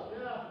altar,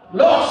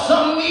 Lord,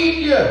 some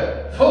need you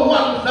for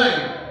one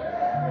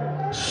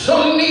thing.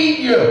 Some need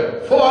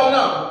you for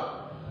another.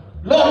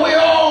 Lord, we're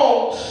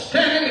all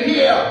standing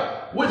here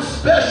with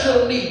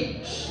special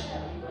needs.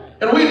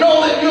 And we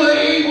know that you're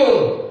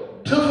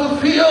able to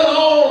fulfill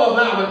all of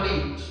our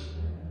needs.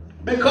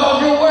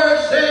 Because your word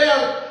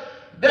says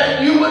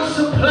that you would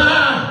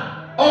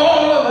supply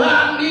all of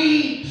our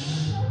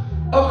needs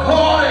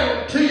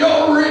according to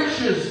your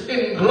riches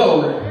in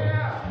glory.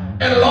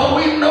 And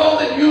Lord, we know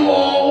that you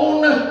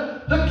own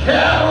the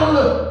cattle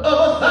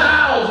of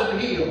 1,000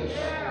 hills.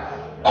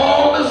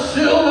 All the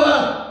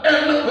silver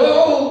and the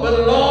gold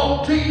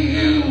belong to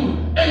you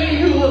and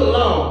you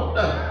alone.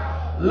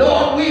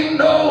 Lord, we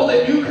know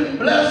that you can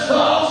bless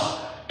us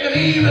and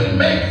even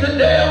make the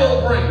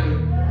devil bring it.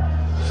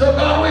 So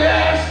God, we're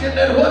asking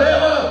that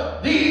whatever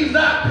these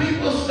thy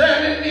people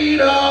stand in need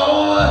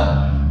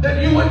of,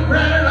 that you would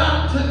grant it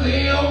unto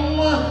them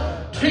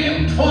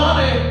 10,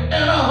 20, and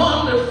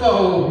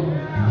 100-fold.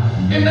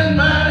 In the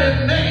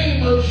mighty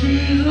name of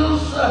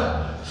Jesus,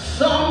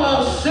 some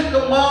are sick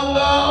among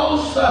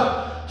us.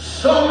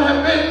 Some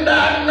have been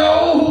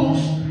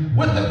diagnosed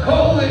with the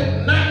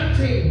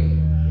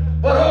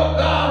COVID-19. But oh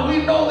God,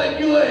 we know that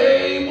you are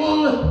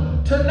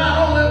able to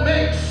not only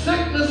make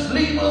sickness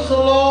leave us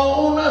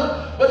alone,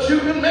 but you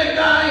can make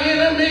our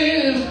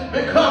enemies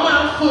become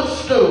our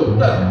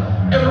footstool.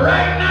 And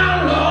right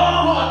now,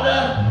 Lord,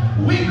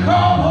 we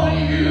call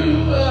on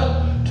you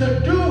to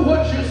do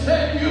what you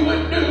said you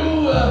would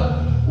do.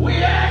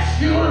 We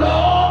ask you,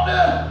 Lord,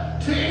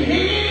 to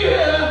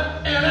hear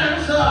and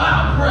answer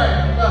our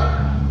prayer.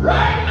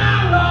 Right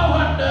now,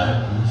 Lord,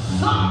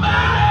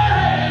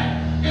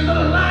 somebody is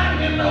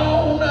lying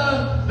on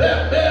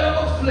their bed of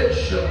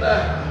affliction.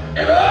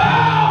 And oh,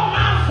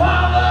 my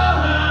Father,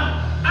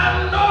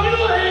 I know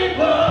you're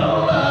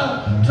able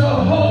to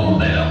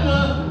hold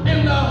them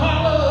in the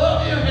hollow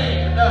of your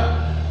hand.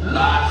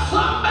 Lord,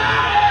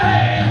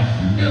 somebody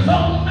is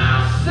on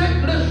our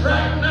sick list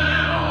right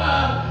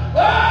now.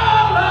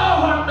 Oh,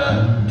 Lord,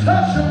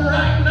 touch them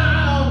right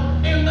now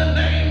in the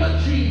name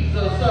of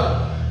Jesus.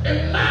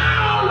 And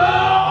now,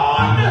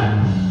 Lord,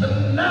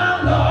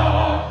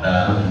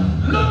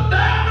 look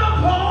down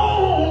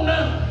upon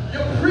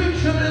your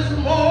preacher this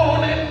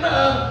morning.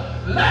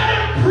 Let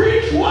him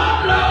preach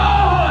one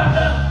Lord,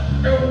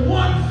 and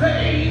one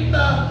faith,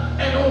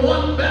 and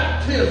one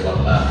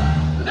baptism.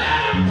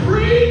 Let him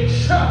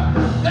preach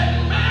that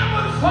man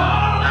would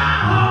fall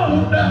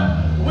out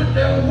with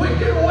their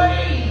wicked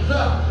ways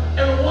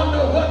and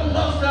wonder, what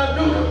must I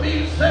do to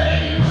be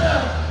saved?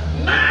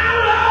 Now,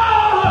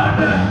 Lord,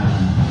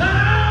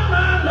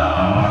 my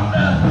Lord,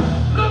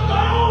 look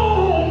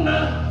on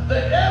the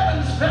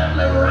Evans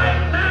family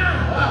right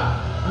now.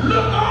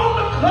 Look on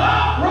the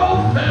Clark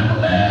Road family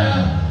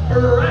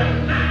right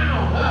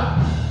now.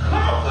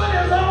 Comfort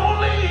as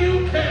only you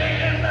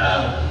can.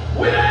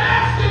 We're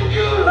asking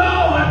you,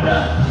 Lord,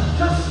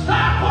 to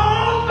stop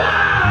on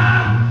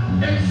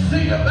by and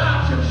see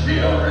about your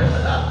children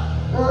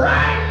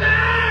right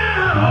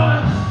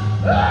now.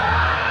 Right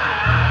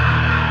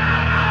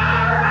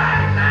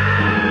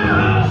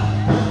now.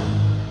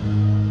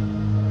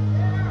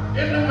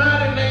 In the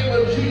mighty name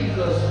of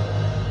Jesus,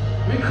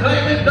 we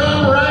claim it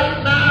done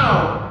right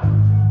now.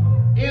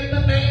 In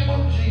the name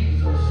of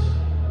Jesus.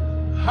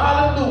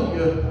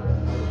 Hallelujah.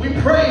 We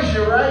praise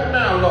you right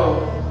now,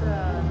 Lord.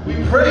 We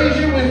praise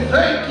you, we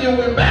thank you,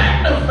 we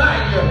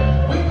magnify you,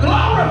 we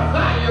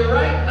glorify you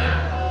right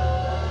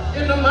now.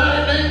 In the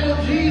mighty name of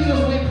Jesus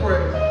we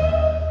pray.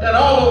 And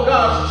all of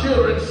God's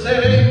children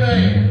said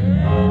amen.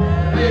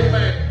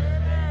 Amen.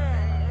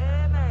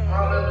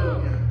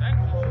 Hallelujah.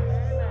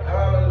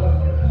 Hallelujah.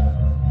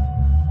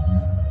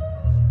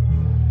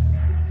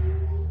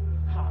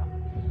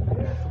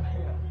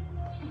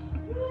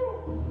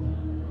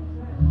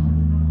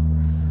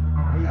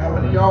 How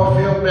many of y'all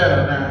feel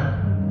better now?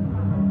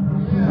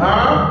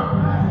 Huh?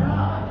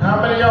 How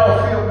many of y'all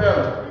feel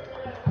better?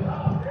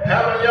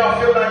 How many of y'all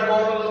feel like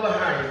going a little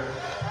higher?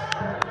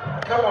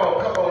 Come on,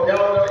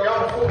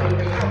 y'all fooling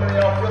me. How many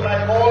of y'all feel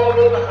like going a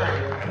little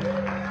higher?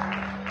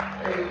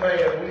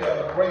 Amen. We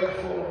are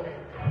grateful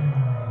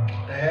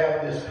to have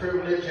this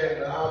privilege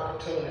and the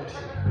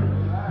opportunity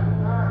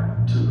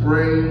to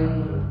bring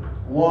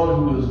one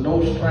who is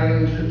no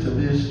stranger to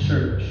this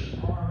church,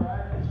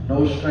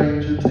 no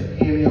stranger to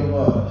any of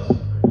us.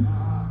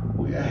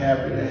 We are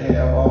happy to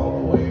have all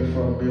the way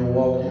from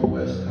Milwaukee,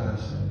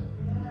 Wisconsin,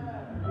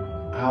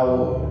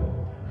 our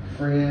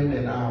friend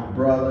and our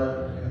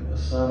brother and the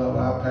son of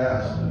our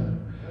pastor,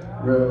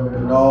 Reverend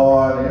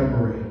Bernard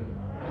Emery.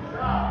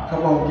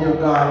 Come on, give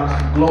God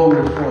some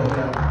glory for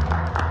him.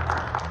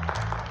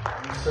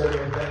 We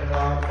certainly thank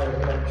God for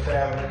him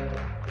traveling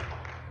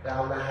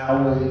down the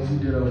highways. He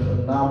did a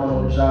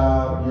phenomenal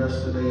job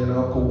yesterday at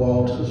Uncle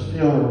Walter's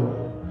funeral.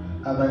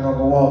 I think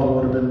Uncle Walter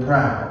would have been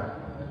proud.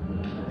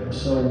 And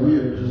so we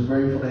are just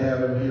grateful to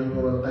have him here. We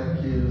want to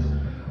thank his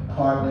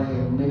partner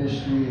in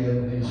ministry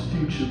and his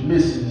future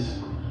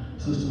missus,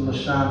 Sister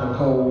LaShonda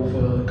Cole,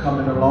 for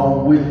coming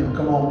along with him.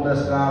 Come on,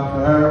 bless God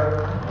for her.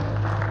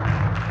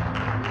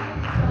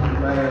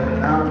 Amen.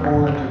 And I'm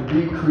going to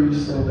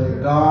decrease so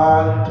that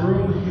God,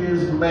 through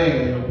his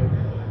man,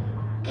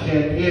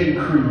 can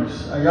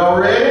increase. Are y'all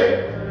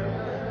ready?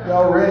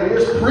 Y'all ready?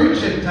 It's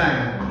preaching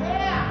time.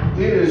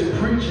 It is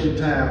preaching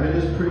time. It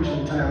is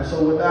preaching time.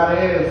 So without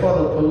any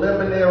further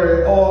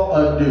preliminary or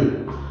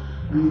ado,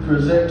 we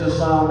present to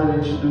some and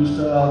introduce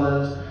to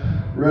others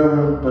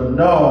Reverend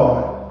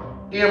Bernard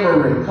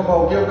Emery. Come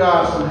on, give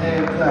God some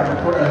hand clap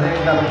of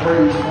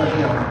praise for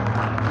him.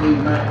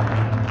 Amen.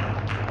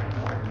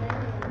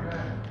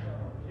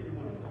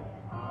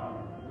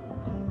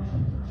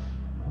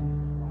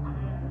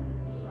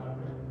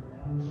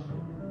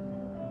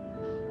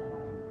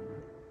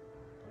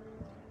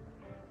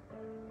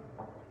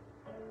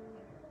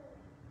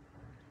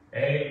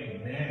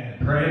 Amen.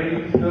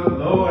 Praise the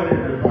Lord,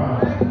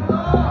 everybody.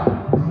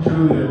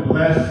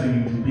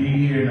 blessing to be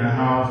here in the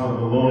house of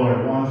the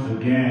Lord once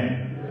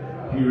again,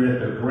 here at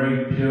the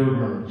Great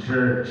Pilgrim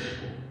Church.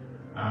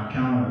 I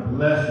count it a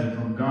blessing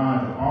from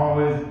God to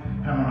always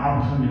have an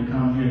opportunity to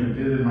come here to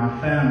visit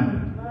my family.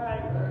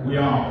 We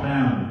all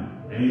family.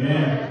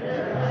 Amen.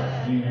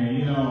 Amen.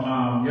 You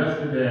know,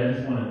 yesterday I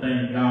just want to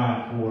thank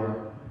God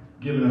for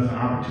giving us an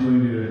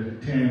opportunity to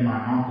attend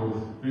my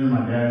uncle's,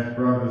 my dad's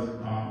brother's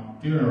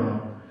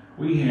funeral.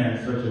 We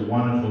had such a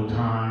wonderful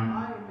time.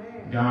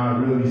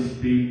 God really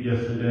speak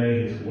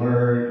yesterday, His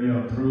word,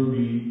 through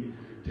me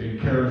to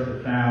encourage the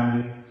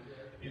family.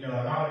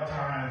 A lot of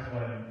times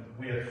when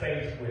we're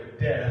faced with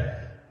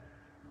death,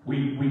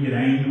 we get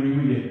angry,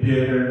 we get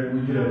bitter,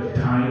 we get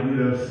uptight, we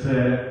get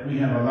upset. We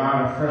have a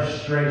lot of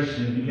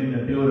frustration begin to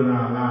build in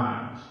our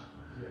lives.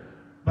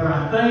 But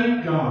I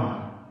thank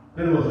God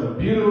that it was a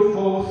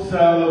beautiful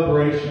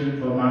celebration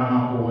for my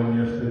uncle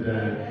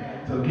yesterday.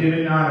 So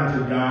giving honor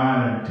to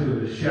God and to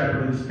the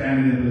shepherd who's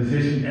standing in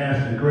position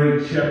as the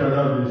great shepherd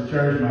of this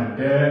church, my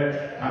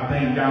dad. I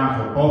thank God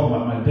for both of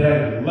them. My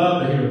dad, I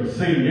love to hear him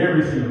sing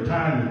every single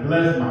time. He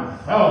bless my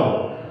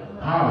soul.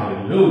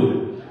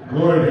 Hallelujah.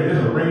 Glory to God.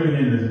 There's a ringing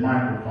in this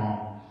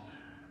microphone.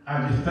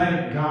 I just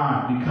thank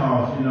God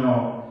because,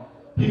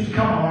 He's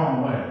come a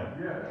long way.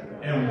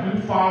 And when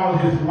you follow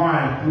His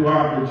life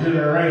throughout the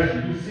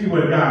generation, you see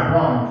where God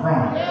brought Him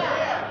from.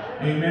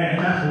 Amen.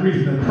 And that's the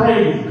reason to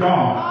praise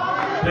God.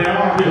 There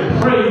ought to be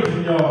a praise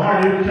in your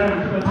heart every time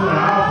you come into the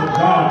house of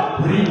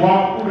God when He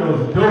walked through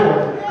those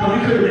doors. Because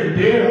He could have been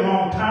dead a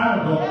long time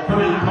ago, but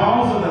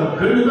because of the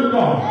goodness of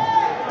God.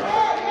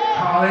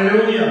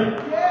 Hallelujah.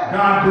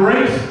 God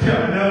graced Him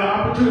another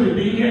opportunity to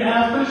be here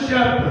as the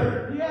shepherd.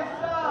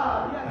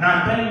 And I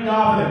thank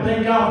God for that.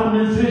 Thank God for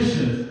the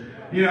musicians.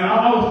 I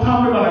was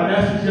talking about a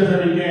message as I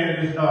began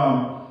this,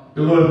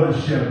 the Lord is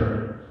my shepherd.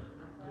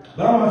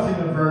 But I want to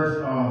sing a verse,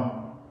 a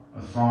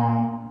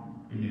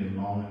song. Give me a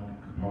moment to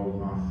compose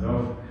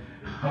myself.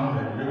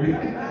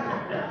 Hallelujah.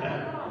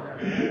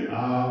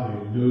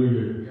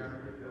 Hallelujah.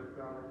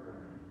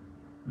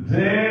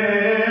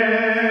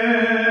 There's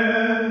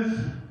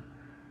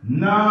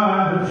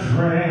not a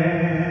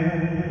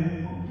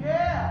friend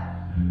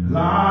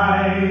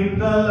like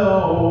the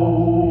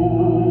lowly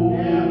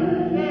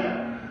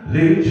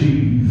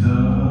Jesus.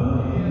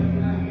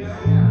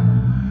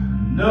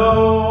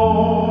 No.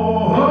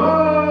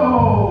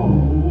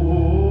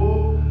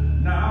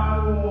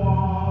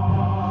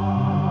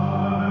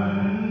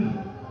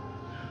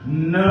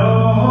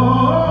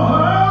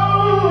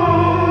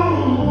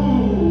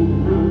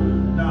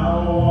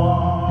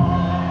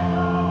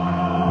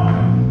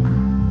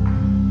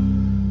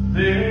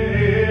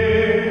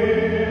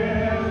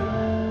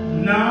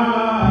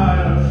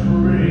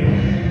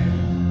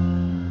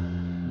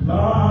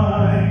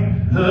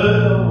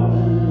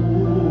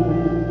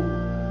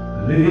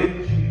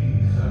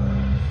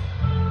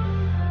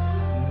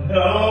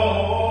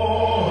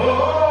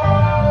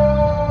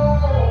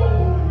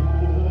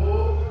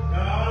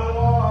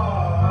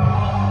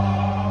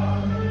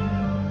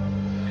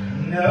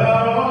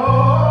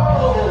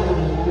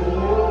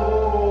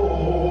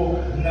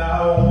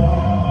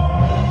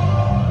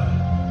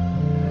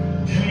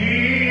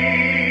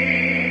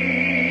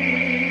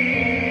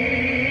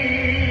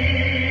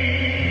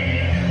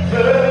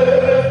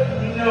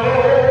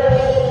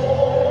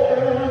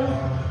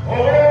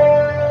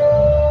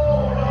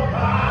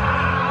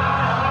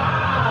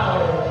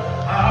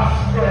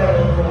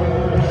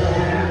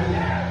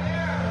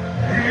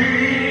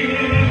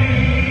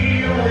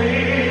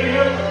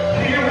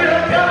 He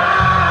will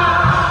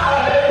guide.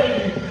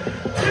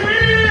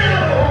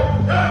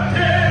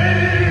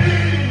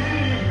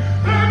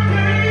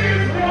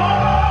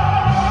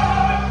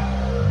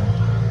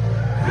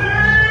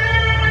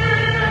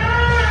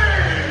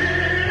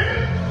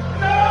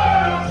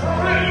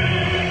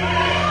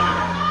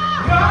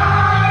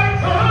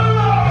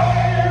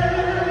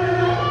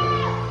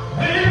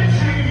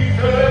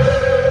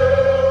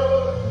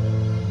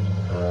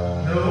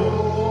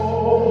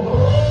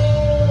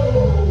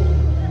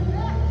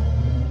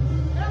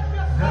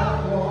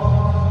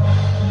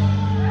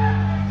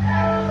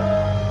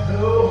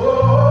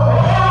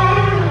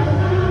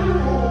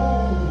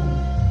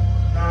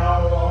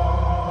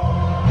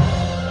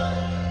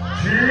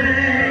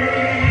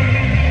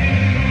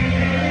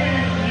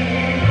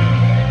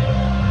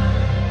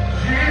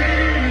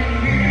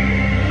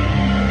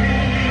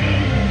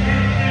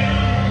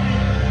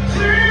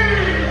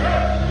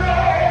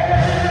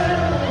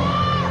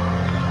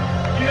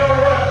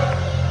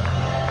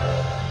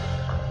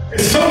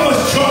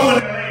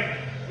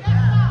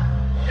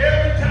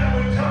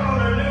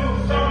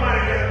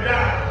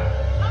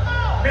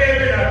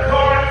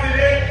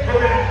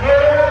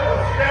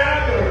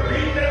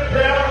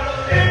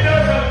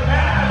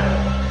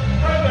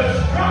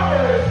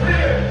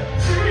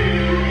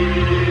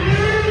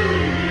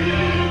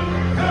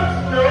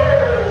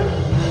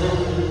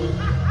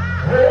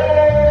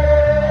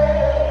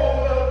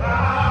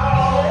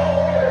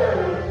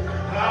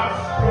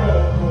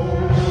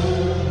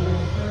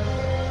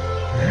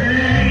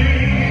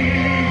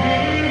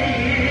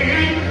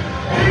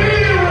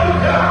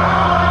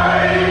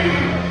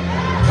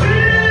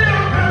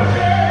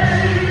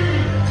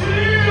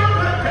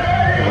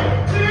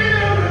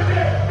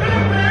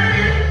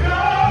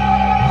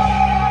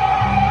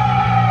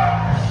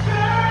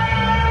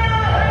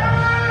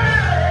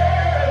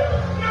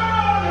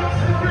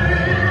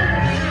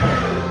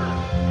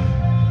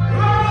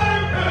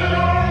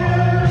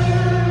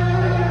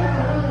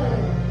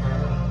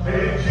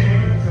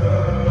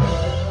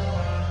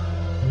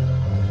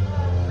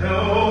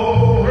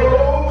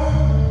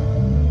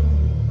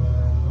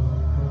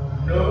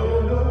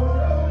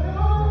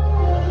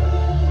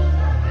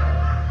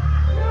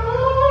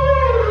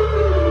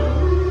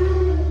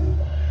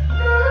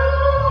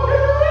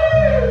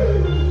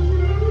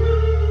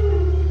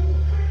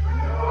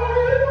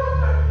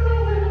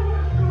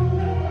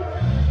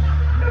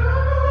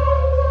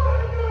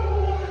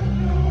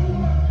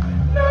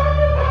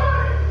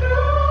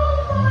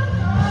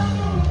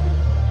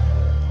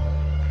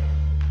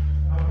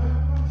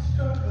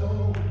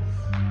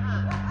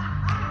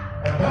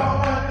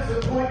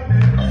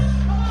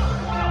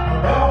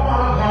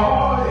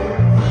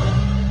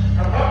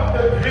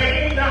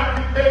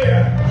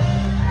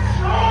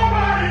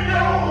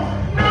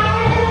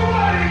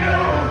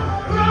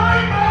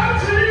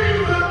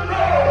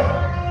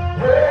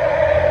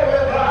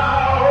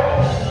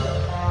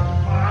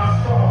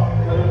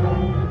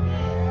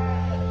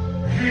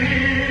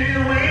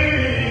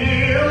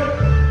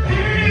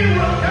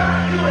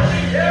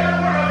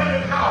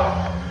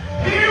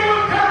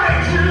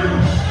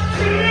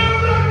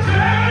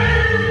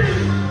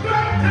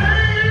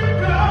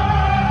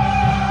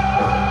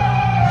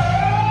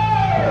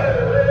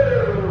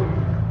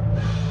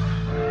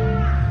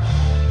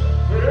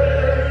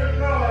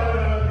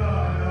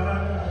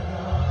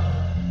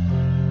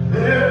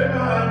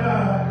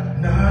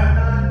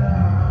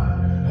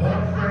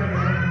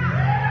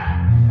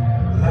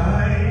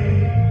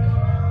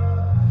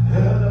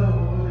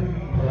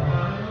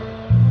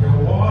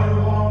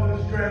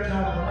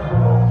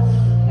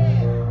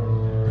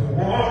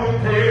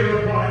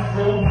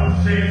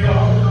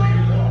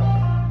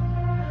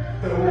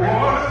 The one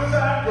who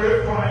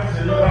sacrificed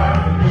his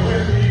life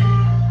with me.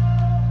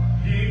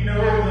 He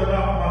knows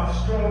about my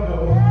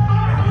struggle.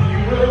 And he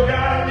will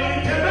guide me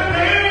to the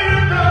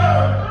end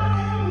of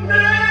the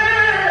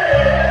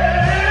day.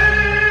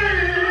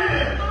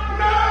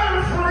 My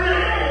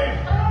friend,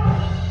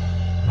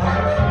 my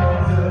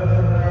Jesus.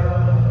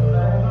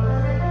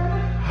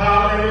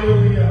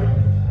 Hallelujah.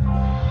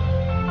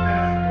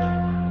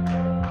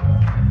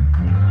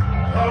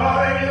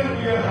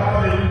 Hallelujah.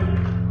 Hallelujah.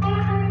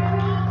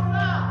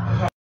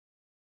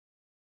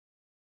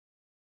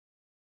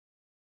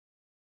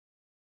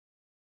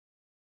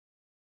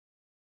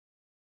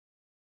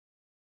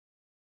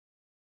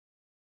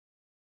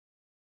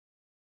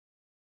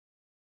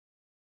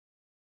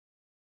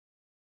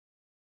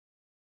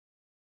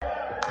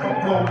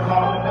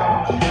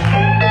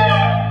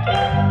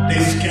 They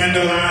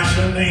scandalized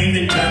your name,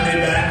 they turned their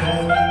back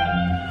on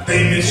you,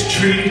 they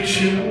mistreated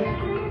you.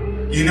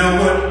 You know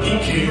what? He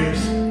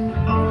cares.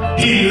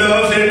 He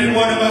loves every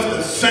one of us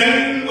the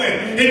same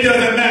way. It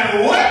doesn't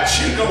matter what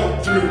you go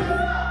through.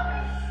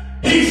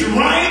 He's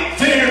right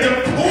there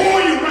to pull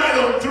you right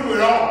on through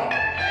it all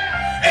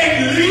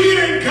and lead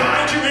and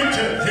guide you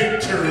into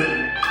victory.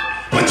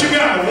 But you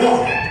gotta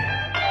walk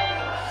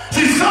it.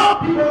 See, some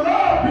people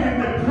love being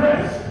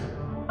depressed.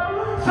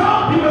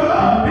 Some people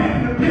love being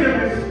in the pit of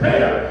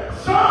despair.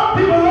 Some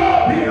people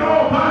love being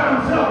all by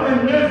themselves in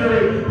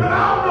misery. But I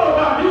don't know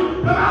about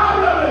you, but I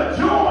love the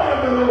joy of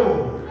the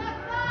Lord.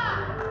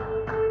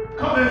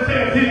 Because it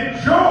says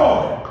his joy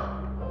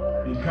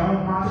becomes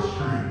my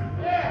strength.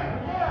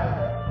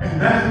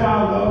 And that's why I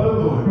love the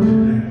Lord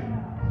today.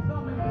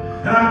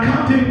 And I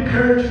come to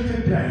encourage you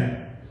today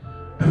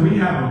that we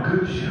have a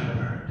good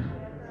shepherd.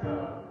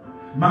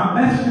 My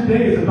message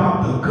today is about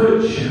the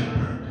good shepherd.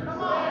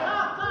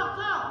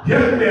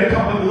 Yesterday I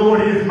talked about the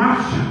Lord is my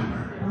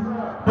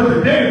shepherd. But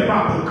today is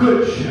about the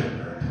good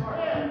shepherd.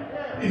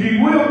 If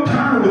you will,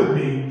 turn with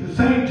me to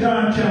St.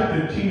 John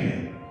chapter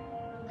 10.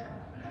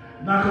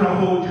 I'm not going to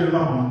hold you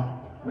long.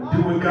 But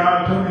do what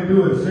God told me to do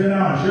and sit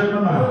down and shut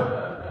my mouth.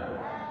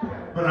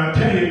 But I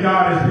tell you,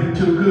 God has been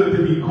too good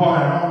to be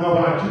quiet. I don't know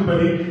about you,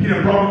 but he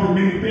done brought me through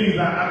many things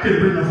I couldn't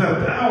bring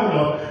myself out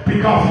of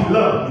because he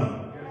loved me.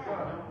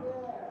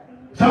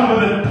 Some of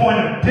the point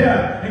of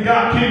death, and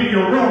God came in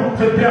your room,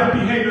 so death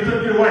behaviors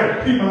up your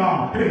way. Leave him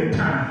alone. It ain't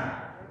time.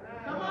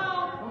 Come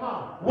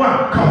on.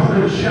 Why? Because the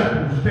good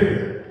shepherd was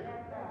there.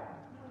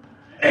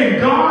 And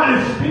God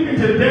is speaking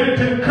today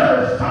to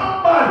encourage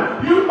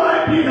somebody. You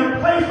might be in a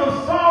place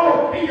of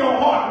sorrow in your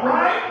heart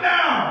right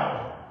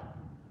now.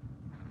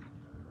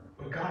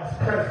 But God's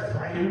presence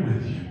right here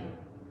with you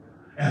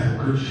as a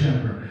good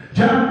shepherd.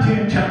 John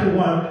 10, chapter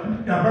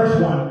 1,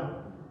 verse 1.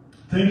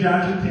 St.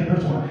 John 10,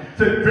 verse 1.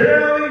 Said,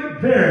 verily,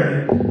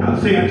 verily, I'll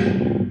say unto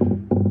you,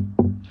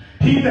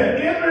 he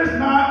that enters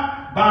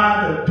not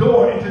by the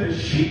door into the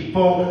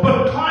sheepfold,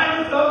 but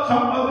climbeth up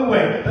some other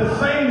way, the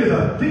same is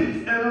a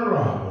thief and a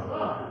robber.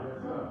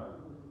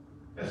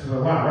 This is a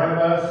lot right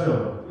by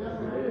itself.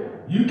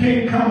 You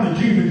can't come to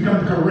Jesus, come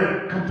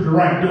to the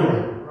right door.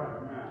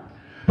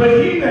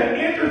 But he that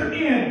enters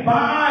in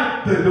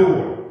by the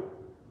door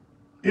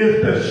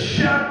is the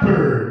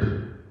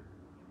shepherd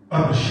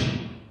of the sheep.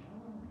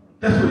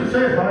 That's what it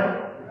says, right?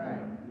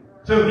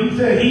 So if he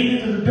said he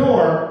enters the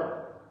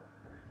door,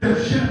 that's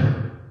the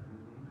shepherd.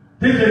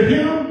 There's a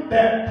him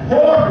that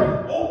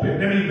porters open,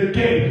 that means the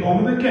gate,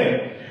 open the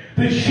gate.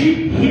 The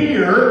sheep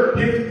hear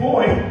his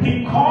voice.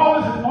 He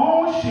calls his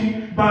own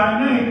sheep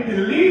by name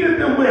and leadeth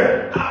them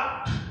where?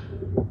 Out.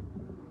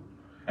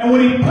 And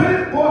when he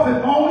putteth forth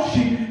his own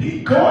sheep,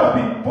 he goes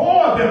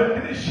before them,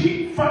 and the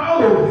sheep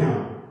follow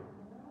him.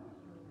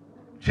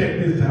 Check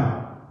this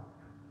out.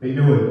 They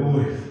know his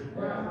voice.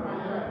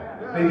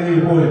 They know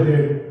his voice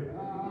there.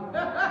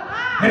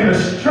 And the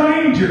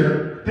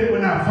stranger they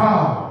will not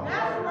follow.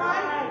 That's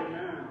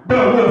right.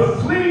 But will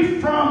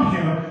flee from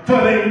him,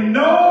 for they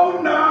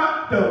know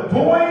not the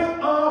voice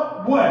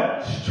of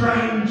what?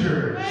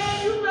 Strangers.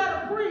 Man, you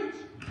better preach.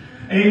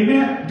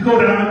 Amen.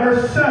 Go down to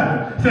verse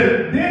 7. So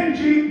then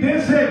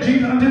said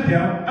Jesus unto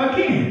them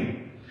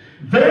again,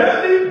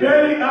 verily,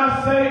 verily,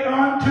 I say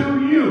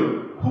unto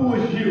you. Who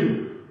is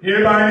you?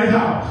 Everybody in his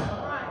house.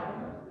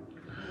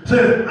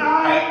 Says,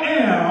 I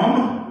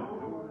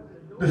am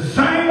the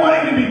same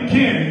one in the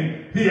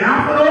beginning, the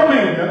Alpha and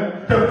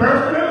Omega, the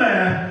first and the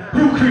last,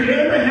 who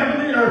created the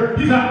heaven and the earth.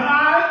 He said,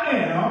 I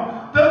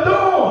am the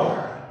door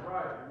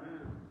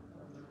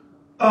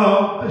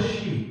of the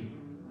sheep.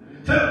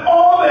 Said,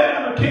 all that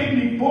ever came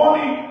before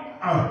me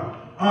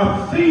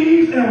are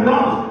thieves and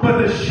robbers, but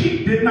the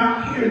sheep did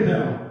not hear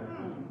them.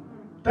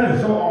 That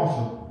is so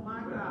awesome.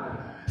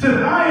 Says,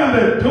 I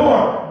am the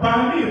door.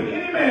 By me, if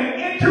any man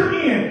enter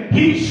in,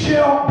 he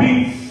shall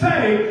be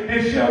saved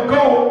and shall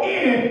go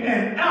in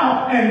and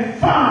out and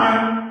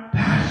find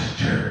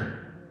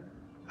pasture.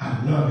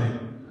 I love it.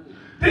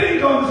 Then he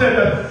goes and says,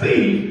 the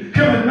thief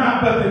cometh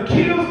not but to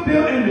kill,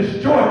 steal, and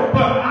destroy.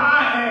 But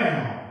I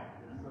am.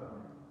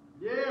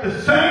 Yeah.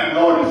 The same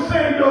Lord who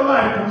saved your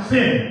life from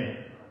sin.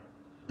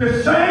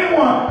 The same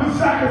one who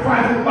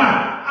sacrificed his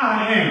life.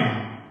 I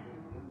am.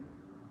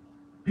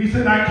 He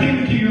said, I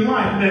came to give you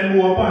life and that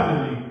more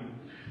abundantly.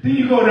 Then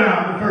you go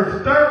down to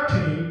verse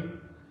 13.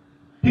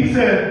 He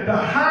said, the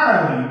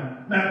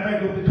hireling, matter of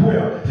fact, go to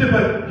 12. He said,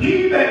 but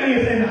he that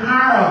is an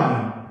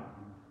hireling,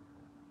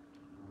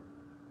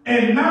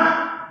 and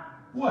not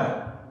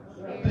what?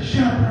 The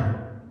shepherd,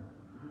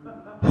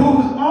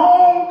 whose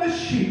own the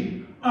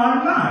sheep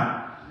are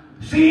not.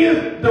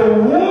 Seeth the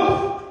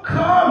wolf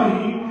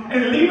coming,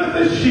 and leaveth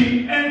the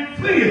sheep, and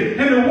fleeth.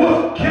 And the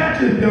wolf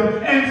catches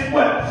them, and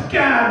what?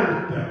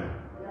 Scatters them.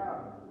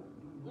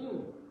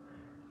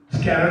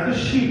 Scatters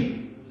the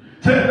sheep.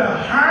 Said the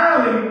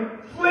hireling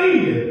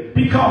fleeth,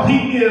 because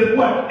he is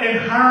what? An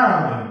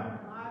hireling.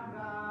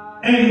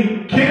 And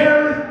he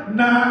careth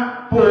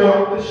not for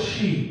the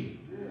sheep.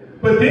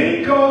 But then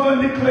he goes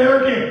and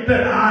declares again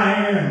that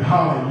I am,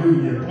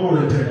 hallelujah,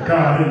 glory to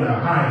God in the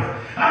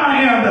highest.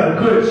 I am the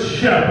good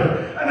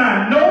shepherd, and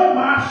I know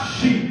my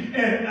sheep,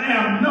 and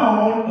am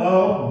known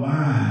of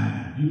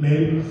mine. You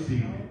may be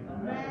seated.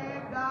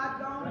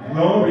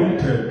 Glory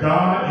to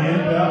God in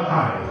the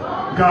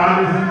highest.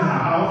 God is in the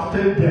house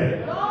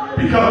today.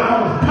 Because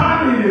I was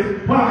pondering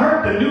this when I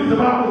heard the news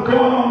about what's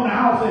going on in the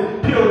house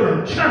at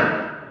Pilgrim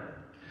Church.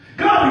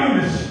 God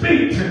began to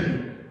speak to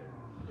me.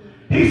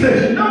 He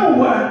says, you know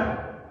what?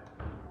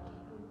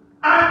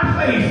 I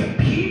place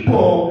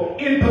people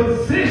in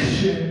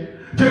position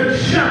to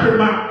shepherd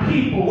my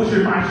people, which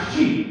are my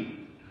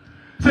sheep.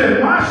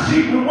 Said my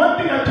sheep, the one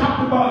thing I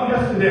talked about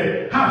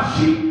yesterday, how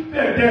sheep,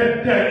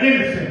 they're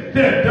innocent,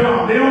 they're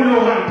dumb, they don't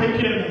know how to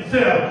take care of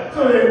themselves.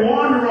 So they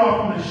wander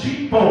off from the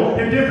sheepfold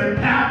in different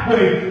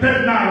pathways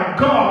that's not of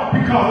God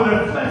because of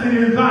their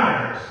fleshly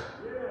desires.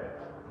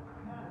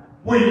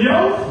 When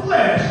your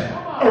flesh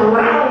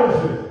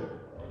arouses,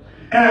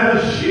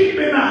 as a sheep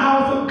in the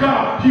house of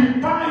God,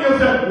 you find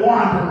yourself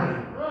wandering.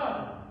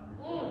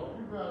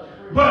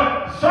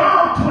 But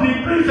Psalm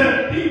 23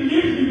 said, he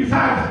leads me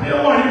beside the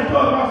still water, he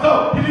restores my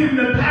soul. He leads me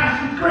in the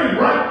pasture green,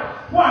 right?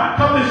 Why?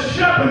 Because the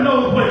shepherd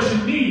knows what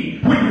you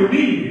need when you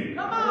need it.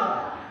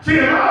 See,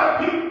 a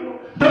lot of people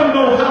don't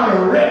know how to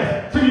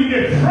rest, so you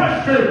get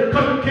frustrated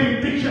because you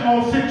can't fix your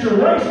own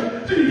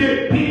situation, so you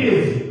get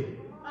busy.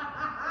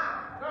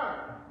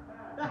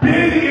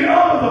 Busy in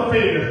others'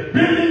 affairs,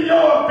 busy in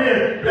your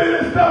affairs,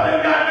 busy in stuff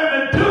that got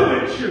nothing to do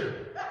with you.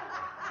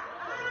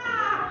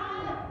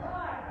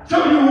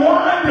 So you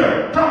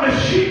wander from the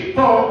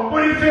sheepfold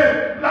when he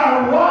said,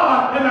 thy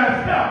rod and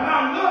thy staff. Now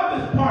I love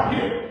this part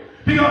here.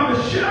 Because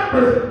the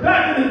shepherds,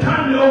 back in the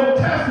time of the Old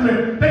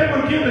Testament, they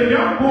would give the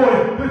young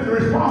boys with the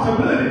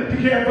responsibility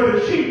to care for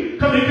the sheep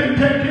because they couldn't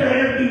take care of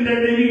everything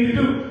that they need to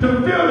do to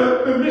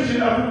fulfill the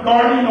mission of the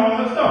guardian and all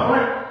that stuff,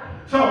 right?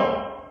 So,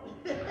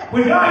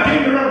 when God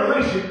gave the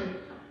revelation,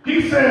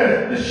 he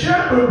said, the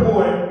shepherd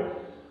boy,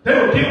 they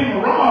would give him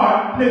a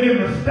rod, and they give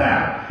him a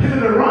staff. He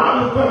said the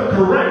rod was for the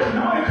correction,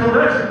 not only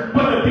correction,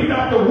 but to beat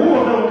out the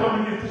wolves that were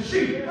coming against the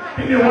sheep.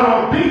 And then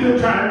while the bees were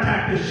trying to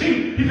attack the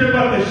sheep, he said,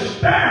 but the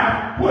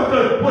staff was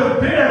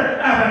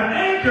there as an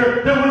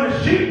anchor that when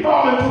the sheep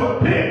fall into a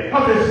pit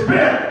of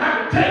despair,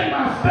 I can take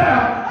my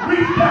staff,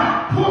 reach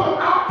down, pull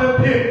them out the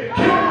pit,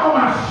 kick them on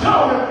my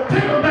shoulder,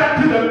 take them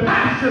back to the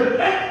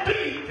pasture, and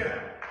feed them.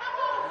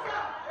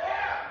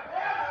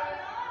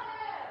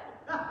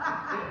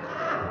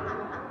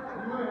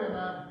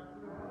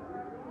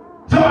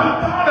 So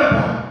I thought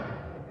about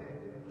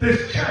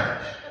this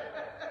church.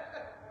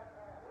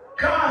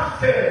 God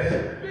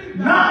says,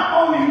 not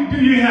only do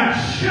you have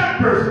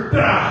shepherds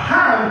that are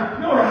hireling,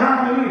 you know what a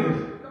hireling is?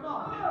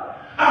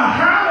 A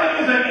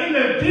hireling is an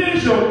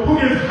individual who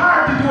is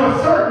hired to do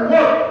a certain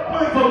work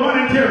only for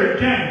monetary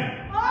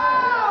gain.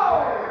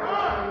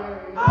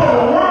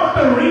 But once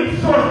the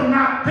resource is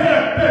not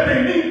there that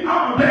they need,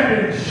 I'm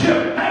abandoning the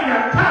ship. I ain't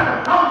got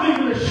time. I'm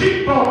leaving the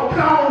sheepfold because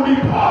I want to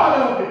be part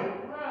of it.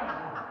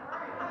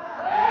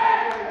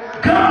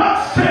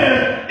 God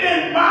said,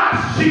 in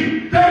my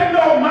sheep, they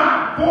know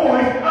my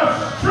voice. A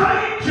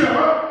stranger,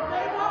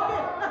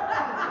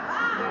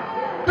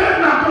 they're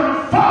not going to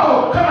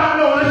follow because I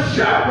know the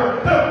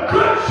shepherd, the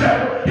good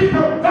shepherd. He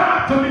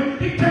provides for me.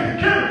 He takes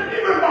care of me.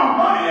 Even if my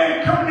money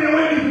ain't coming in the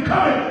way it needs to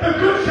come in, the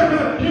good shepherd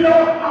says, you know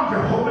what? I'm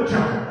Jehovah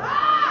Jireh.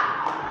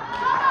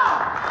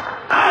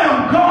 I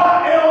am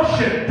God El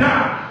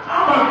Shaddai.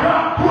 I'm a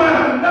God who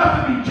has enough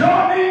to meet your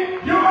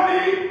need, your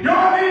need,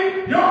 your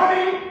need, your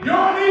need,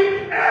 your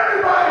need.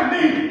 Everybody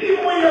needs,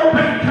 even when your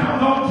bank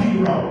account's on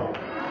zero.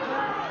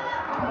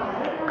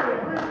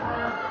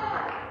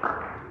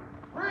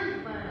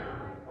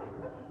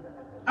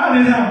 I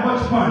didn't have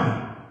much money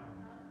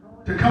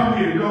to come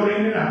here to go to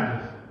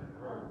Indianapolis.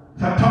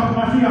 So I talked to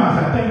my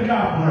fiance. I thank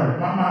God for her,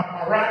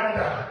 my ride or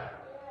die.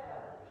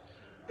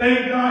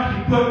 Thank God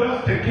he put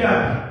us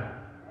together.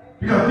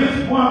 Because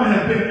this woman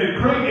has been a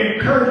great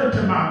encouragement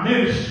to my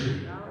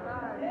ministry.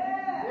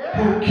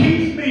 Who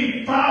keeps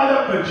me fired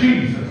up for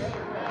Jesus.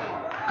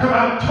 Because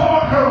I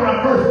taught her when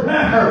I first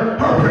met her,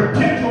 her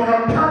potential and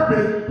her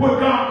purpose, what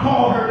God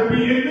called her to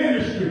be in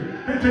ministry.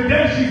 And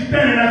today she's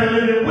standing as a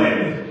living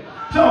witness.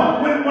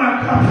 So when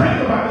I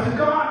prayed about it, I said,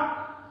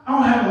 God, I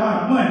don't have a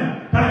lot of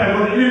money, but I got to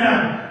go to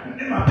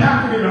Indianapolis. And my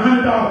pastor gave me $100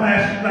 and I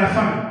last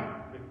Sunday.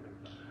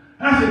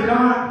 And I said,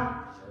 God,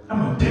 I'm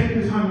going to take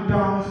this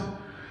 $100.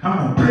 I'm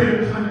going to pray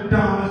this $100.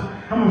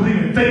 I'm going to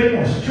believe in faith. I'm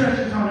going to stretch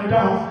this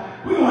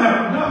 $100. We're going to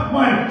have enough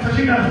money so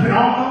she got to spend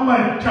all her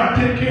money trying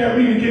to take care of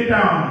me and get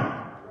down there.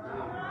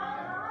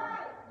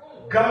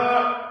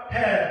 God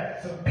had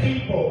some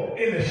people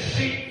in the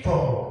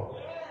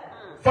sheepfold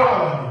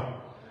following you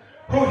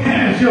who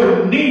has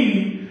your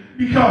need,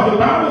 because the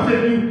Bible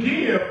said you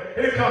give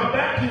and it comes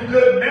back to you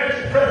good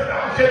measure, pressed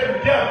down, shaken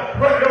together,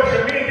 run it over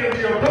your men, give it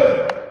to your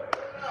good.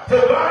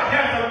 So God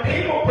has some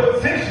people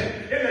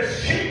positioned in the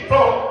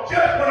sheepfold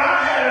just when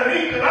I had a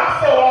need, because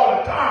I sow all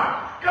the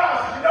time. God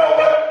said, you know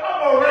what? I'm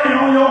going to rain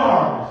on your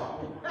harvest.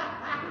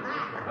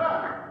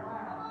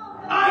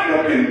 I ain't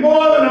going to get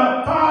more than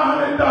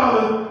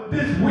 $500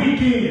 this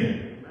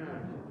weekend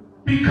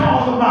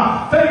because of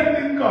my faith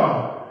in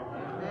God.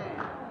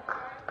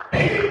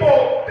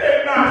 People,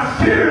 they're not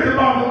serious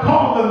about the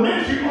call of the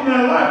ministry on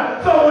their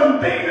life. So when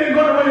things ain't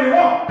going the way they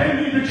want, they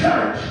need the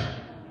church.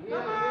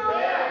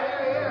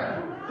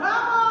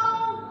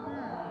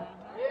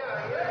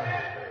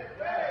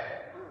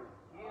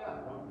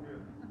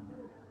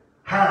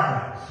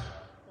 Hirelings,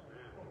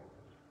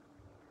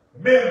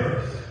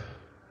 members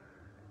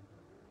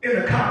in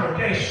the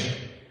congregation,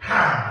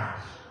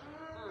 hirelings.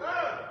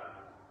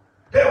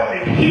 They're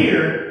only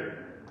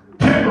here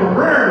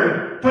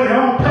temporarily for their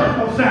own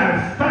personal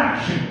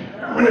satisfaction.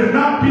 When it's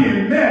not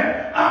being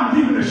met, I'm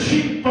leaving the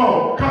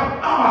sheepfold because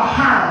I'm a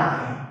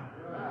hireling.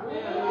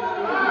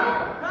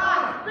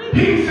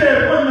 He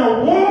said when the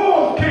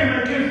wolves came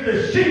against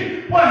the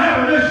sheep, what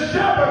happened? This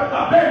shepherd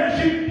abandoned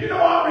the sheep. You know,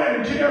 I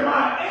read in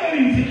Jeremiah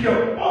and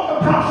Ezekiel, both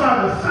of them prophesied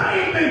the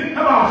same thing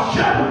about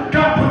shepherds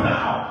got put in the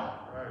house.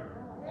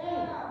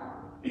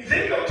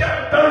 Ezekiel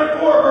chapter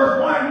 34,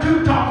 verse 1 and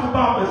 2 talks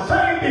about the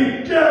same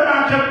thing.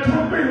 Jeremiah chapter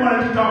 23, 1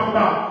 and 2 talks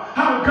about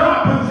how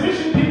God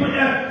positioned people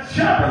as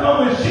shepherds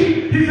over the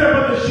sheep. He said,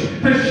 but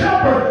the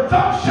shepherd,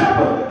 some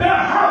shepherds, they're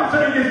harlots, so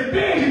they get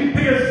stingy,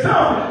 they get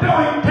selfish, they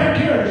don't even take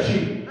care of the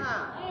sheep.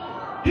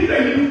 He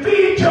said, you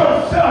feed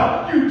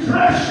yourself, you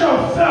dress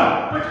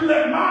yourself, but you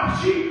let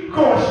my sheep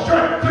go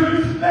astray, so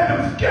you let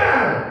them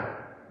scatter.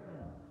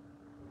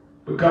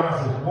 But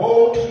God says,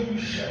 woe to you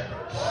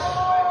shepherds.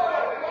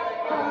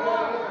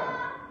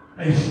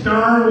 A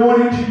stern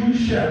warning to you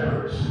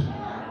shepherds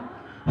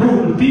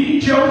who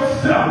feed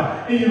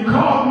yourself and you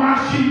cause my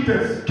sheep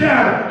to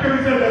scatter. Because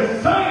he said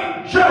the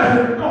same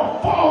judgment is going to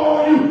fall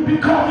on you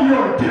because of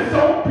your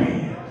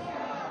disobedience.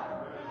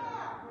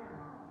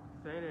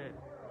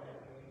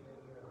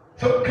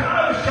 So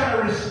God is trying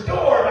to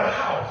restore the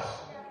house.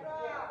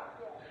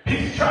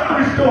 He's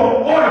trying to restore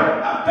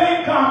order. I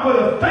thank God for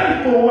the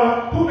faithful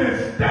one who've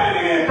been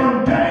standing in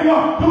from day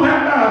one, who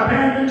have not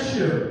abandoned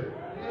ship.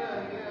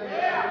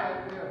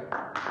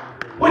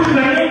 Which is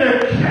an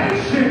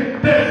indication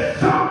there's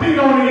something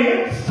on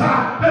the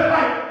inside that's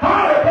like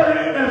fire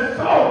burning in their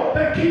soul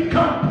that keeps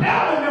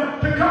compelling them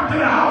to come to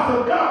the house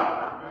of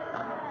God.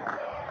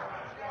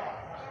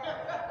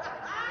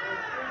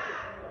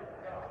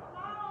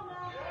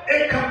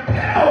 It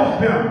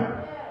compels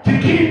them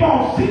to keep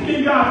on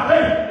seeking God's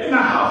face in the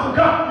house of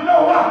God. You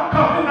know why?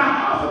 Because in the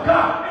house of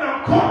God, in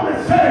a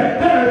corporate setting,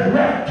 there is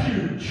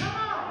refuge.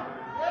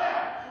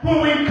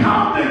 When we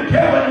come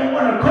together in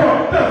one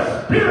accord,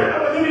 the Spirit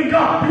of the living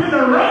God begins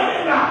to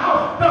reign in the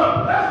house. The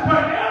blessed by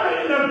every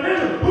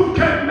individual who's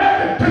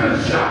connected to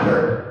the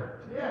shepherd.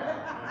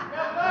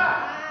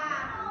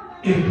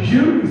 If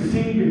you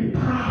receive a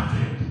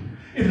prophet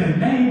in the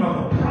name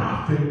of a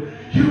prophet,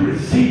 you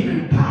receive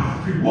a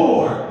prophet's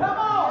reward.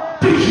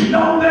 Did you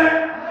know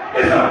that?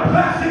 It's a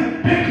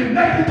blessing being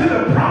connected to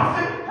the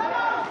prophet.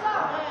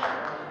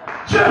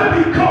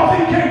 Just because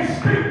he can't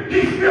speak,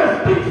 he still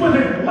speaks with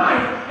his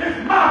life. His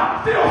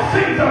mouth still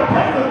sings the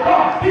praise of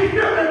God. He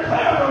still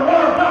declares the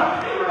word of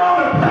God. Even on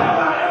the prayer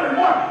line every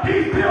morning,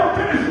 he still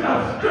finishes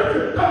a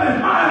scripture because his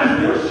mind is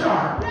still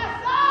sharp.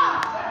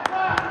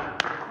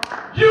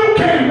 You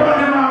can't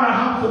run him out of the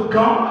house of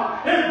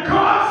God. And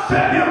God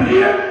set him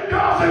here.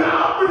 God said,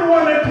 I'll be the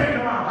one that take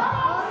him out.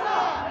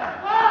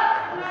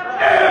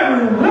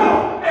 Every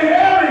wolf and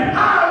every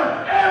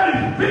hireling, every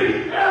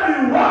thief,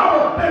 every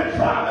robber that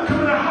tried to come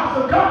in the house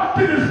of God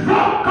to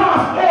disrupt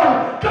God's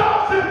order,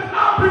 God said,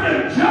 I'm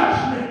bringing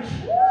judgment.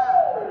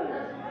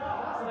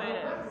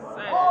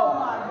 Oh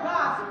my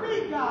God,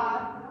 speak God.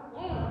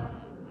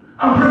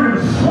 I'm bringing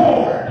the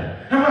sword.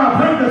 And when I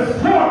bring the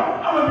sword,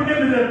 I'm going to begin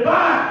to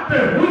divide the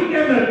wheat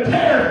and the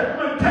tares.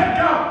 I'm going to take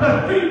out the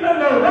thief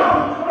and the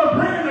robber. I'm going to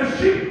bring in the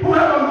sheep who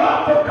have a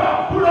love for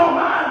God, who don't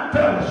mind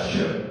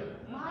fellowship.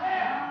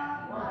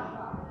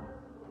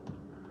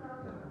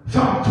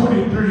 Psalm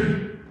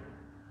 23,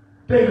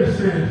 David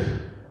says,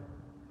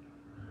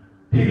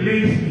 he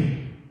leads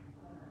me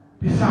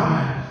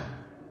beside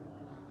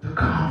the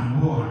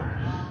calming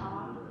waters.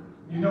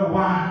 You know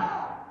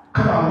why?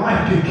 Because our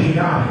life gets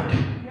chaotic.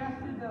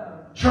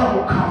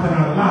 Trouble comes in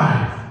our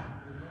life.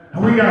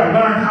 And we got to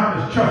learn how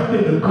to trust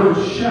in the good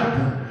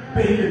shepherd.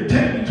 That he can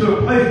take me to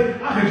a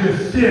place I can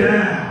just sit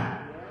down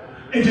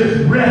and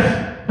just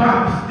rest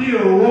by the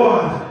still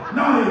waters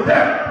Not only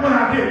that, when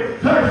I get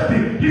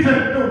thirsty, he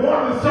said, the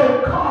water is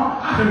so calm,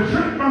 I can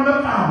drink from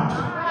the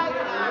fountain.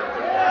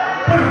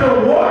 But if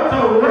the waters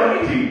are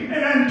raging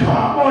and in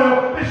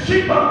turmoil, the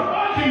sheep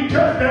I can't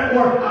touch that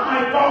water.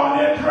 I might fall in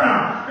there and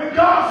drown. And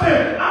God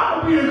said,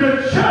 I'm going to be a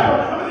good shepherd.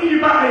 I'm going to lead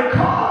you by a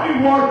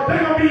calming water. They're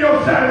going to be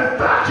your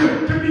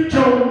satisfaction to meet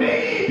your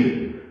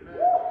need.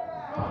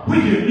 We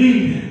can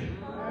need it.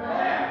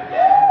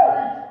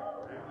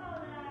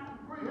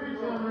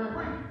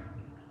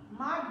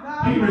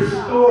 He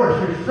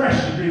restores,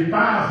 refreshes,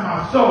 revives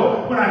my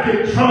soul. When I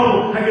get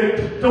trouble, I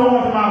get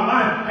thorns in my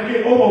life, I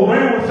get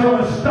overwhelmed with some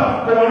of the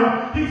stuff going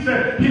on. He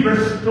said, he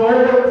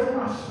restores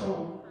my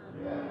soul.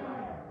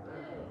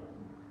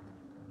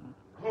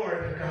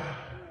 Glory to God.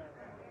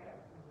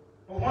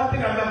 But one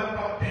thing I love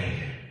about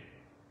David,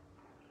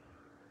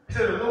 he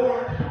said, the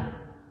Lord,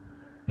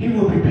 he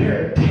will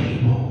prepare a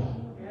table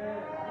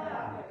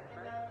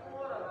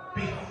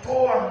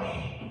before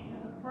me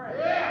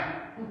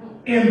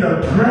in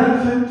the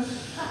presence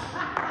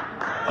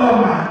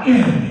of my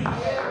enemies.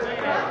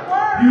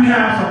 You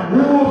have some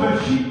wolves and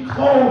sheep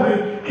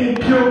clothing in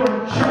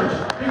Pilgrim Church.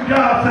 And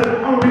God said,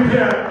 I'm going to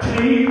prepare a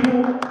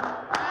table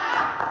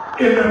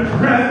in the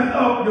presence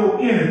of your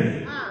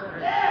enemy.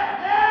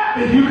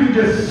 That you can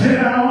just sit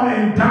down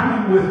and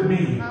dine with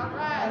me.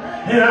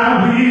 And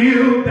I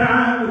will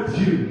dine with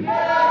you.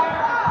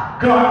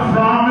 God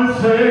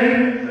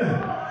promises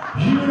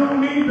you don't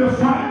need to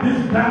fight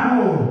this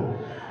battle.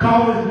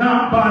 Because it's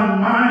not by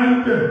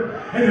might,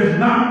 and it's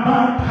not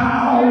by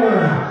power.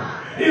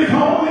 It's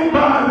only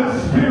by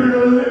the Spirit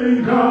of the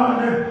living God.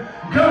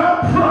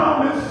 God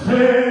promises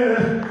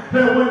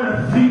that when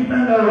the thief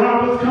and the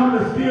robbers come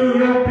to steal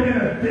your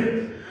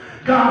benefits,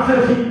 God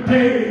says he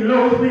daily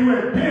loads me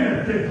with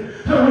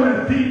benefits. So when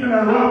the thief and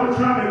the robber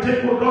try to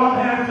take what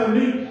God has for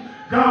me,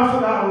 God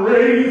said I'll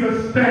raise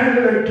a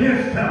standard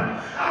against him.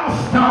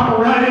 I'll stop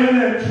right in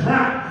that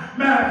trap.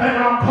 Matter of fact,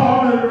 I'll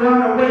call him to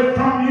run away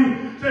from you.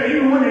 Say,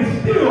 even when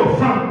they steal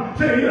from him,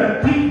 say,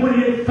 a thief when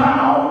he is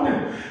found,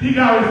 he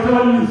got to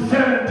restore you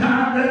 7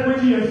 times that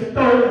which he has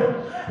stolen.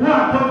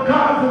 Why? Because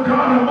God is a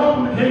God of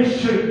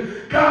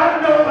multiplication.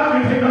 God knows I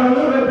can take a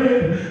little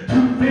bit,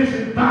 2 fish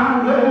and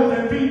 5 loaves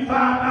and feed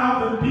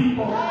 5,000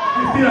 people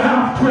and still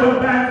have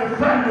 12 bags of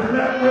fragments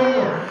left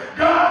over.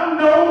 God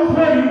knows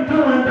what he's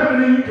doing better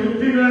than you can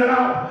figure it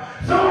out.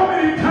 So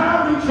many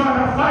times we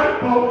try to fight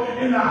folk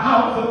in the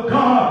house of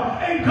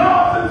God. And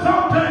God says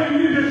sometimes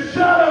you just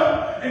shut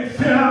up and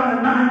sit down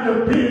and mind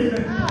your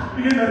business.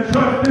 Begin to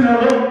trust in the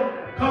Lord.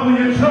 Because when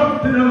you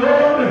trust in the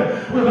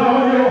Lord with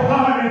all your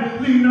heart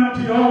and lean up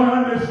to your own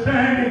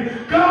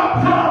understanding,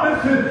 God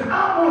promises,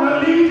 I'm going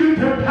to lead you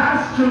to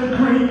pastures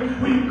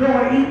green where you go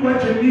and eat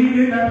what you need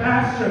in the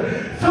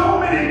pasture. So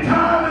many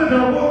times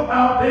there's a wolf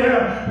out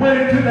there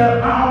waiting to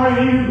devour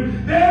you.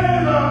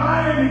 There is a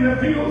lion in the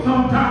field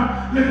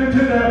sometimes looking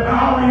to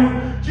devour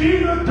you.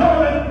 Jesus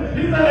told us,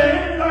 he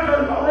said, he's like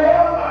a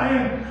roaring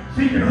lion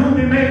seeking whom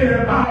he may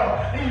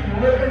devour.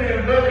 He's looking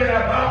and looking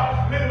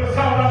about, looking for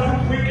somebody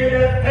who's wicked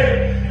as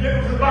hate. He's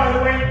looking for somebody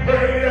who ain't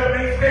prayed up,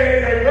 ain't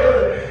staying their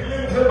word. He's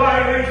looking for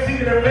somebody who ain't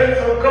seeking the face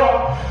of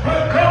God.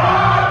 But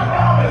God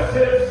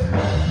promises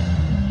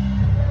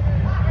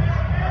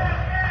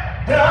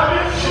that I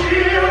will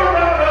shield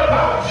round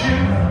about you.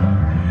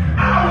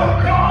 I will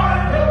guard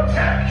and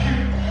protect you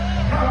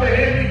from the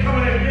enemy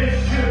coming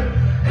against you.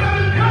 Because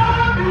if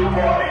God be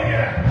for me,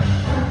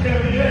 who can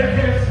be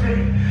against me?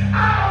 I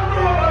don't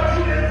know about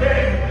you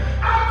today.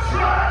 I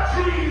tried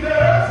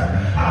Jesus.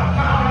 I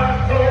found out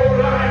so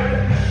right.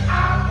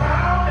 I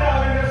found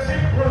out in the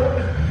sick room.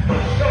 He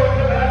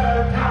showed up as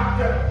a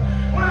doctor.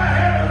 When I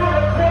had to go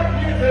to court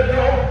years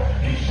ago,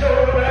 he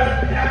showed up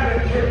as an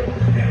advocate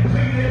and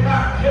pleaded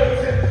my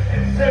case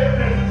and set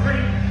me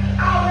free.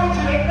 I want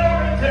you to know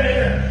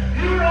today,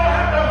 you don't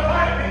have to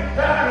fight this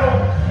battle.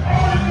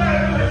 All you got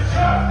to do is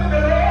trust in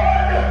the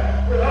Lord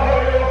with all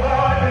your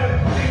heart and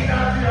lean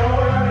out to your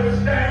own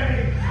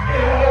understanding. In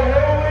all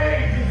your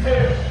ways, he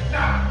said,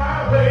 not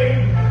my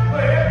way,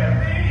 but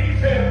everything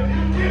he said,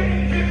 you get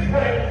in his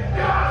way.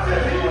 God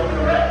says he will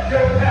direct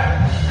your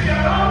path. See, a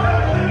lot of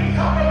times when he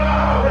talk about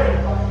our way,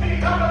 he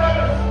talk about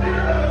the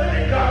Spirit of the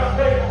living God's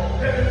way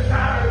that's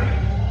inside of you.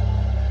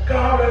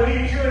 God will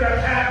lead you in a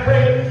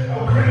pathway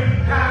of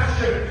green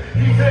pasture.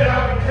 He said,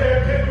 I'll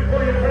prepare a table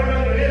before you in front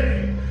of the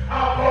enemy.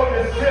 I'll call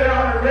you to sit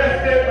down and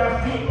rest at my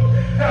feet.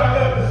 Now I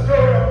love the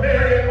story of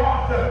Mary and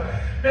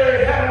Martha.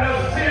 Mary had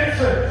enough sense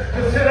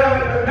to sit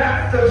down at the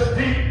master's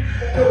feet,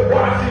 to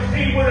wash his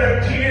feet with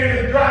her tears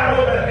and dry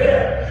over her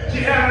hair. She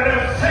had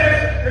enough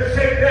sense to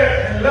sit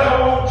there and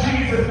love on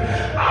Jesus.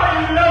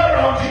 Are you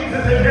loving on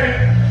Jesus again?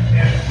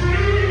 And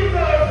Jesus,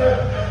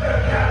 the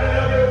captain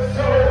of your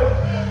soul.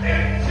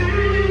 And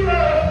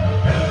Jesus,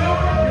 the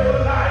Lord of your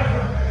life.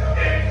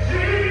 And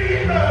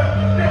Jesus,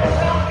 your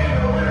walk in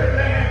the weary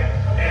land.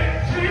 And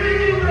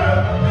Jesus,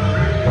 the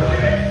reason you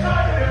get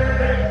excited every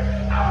day.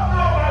 I don't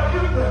know about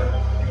you, but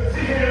you can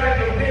sit here like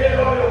you're dead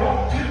all you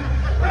want to.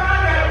 But I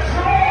got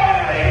joy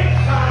on the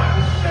inside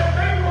that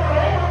they want to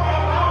open my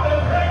mouth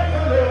and praise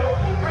the Lord.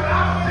 But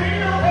I've seen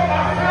them for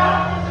myself.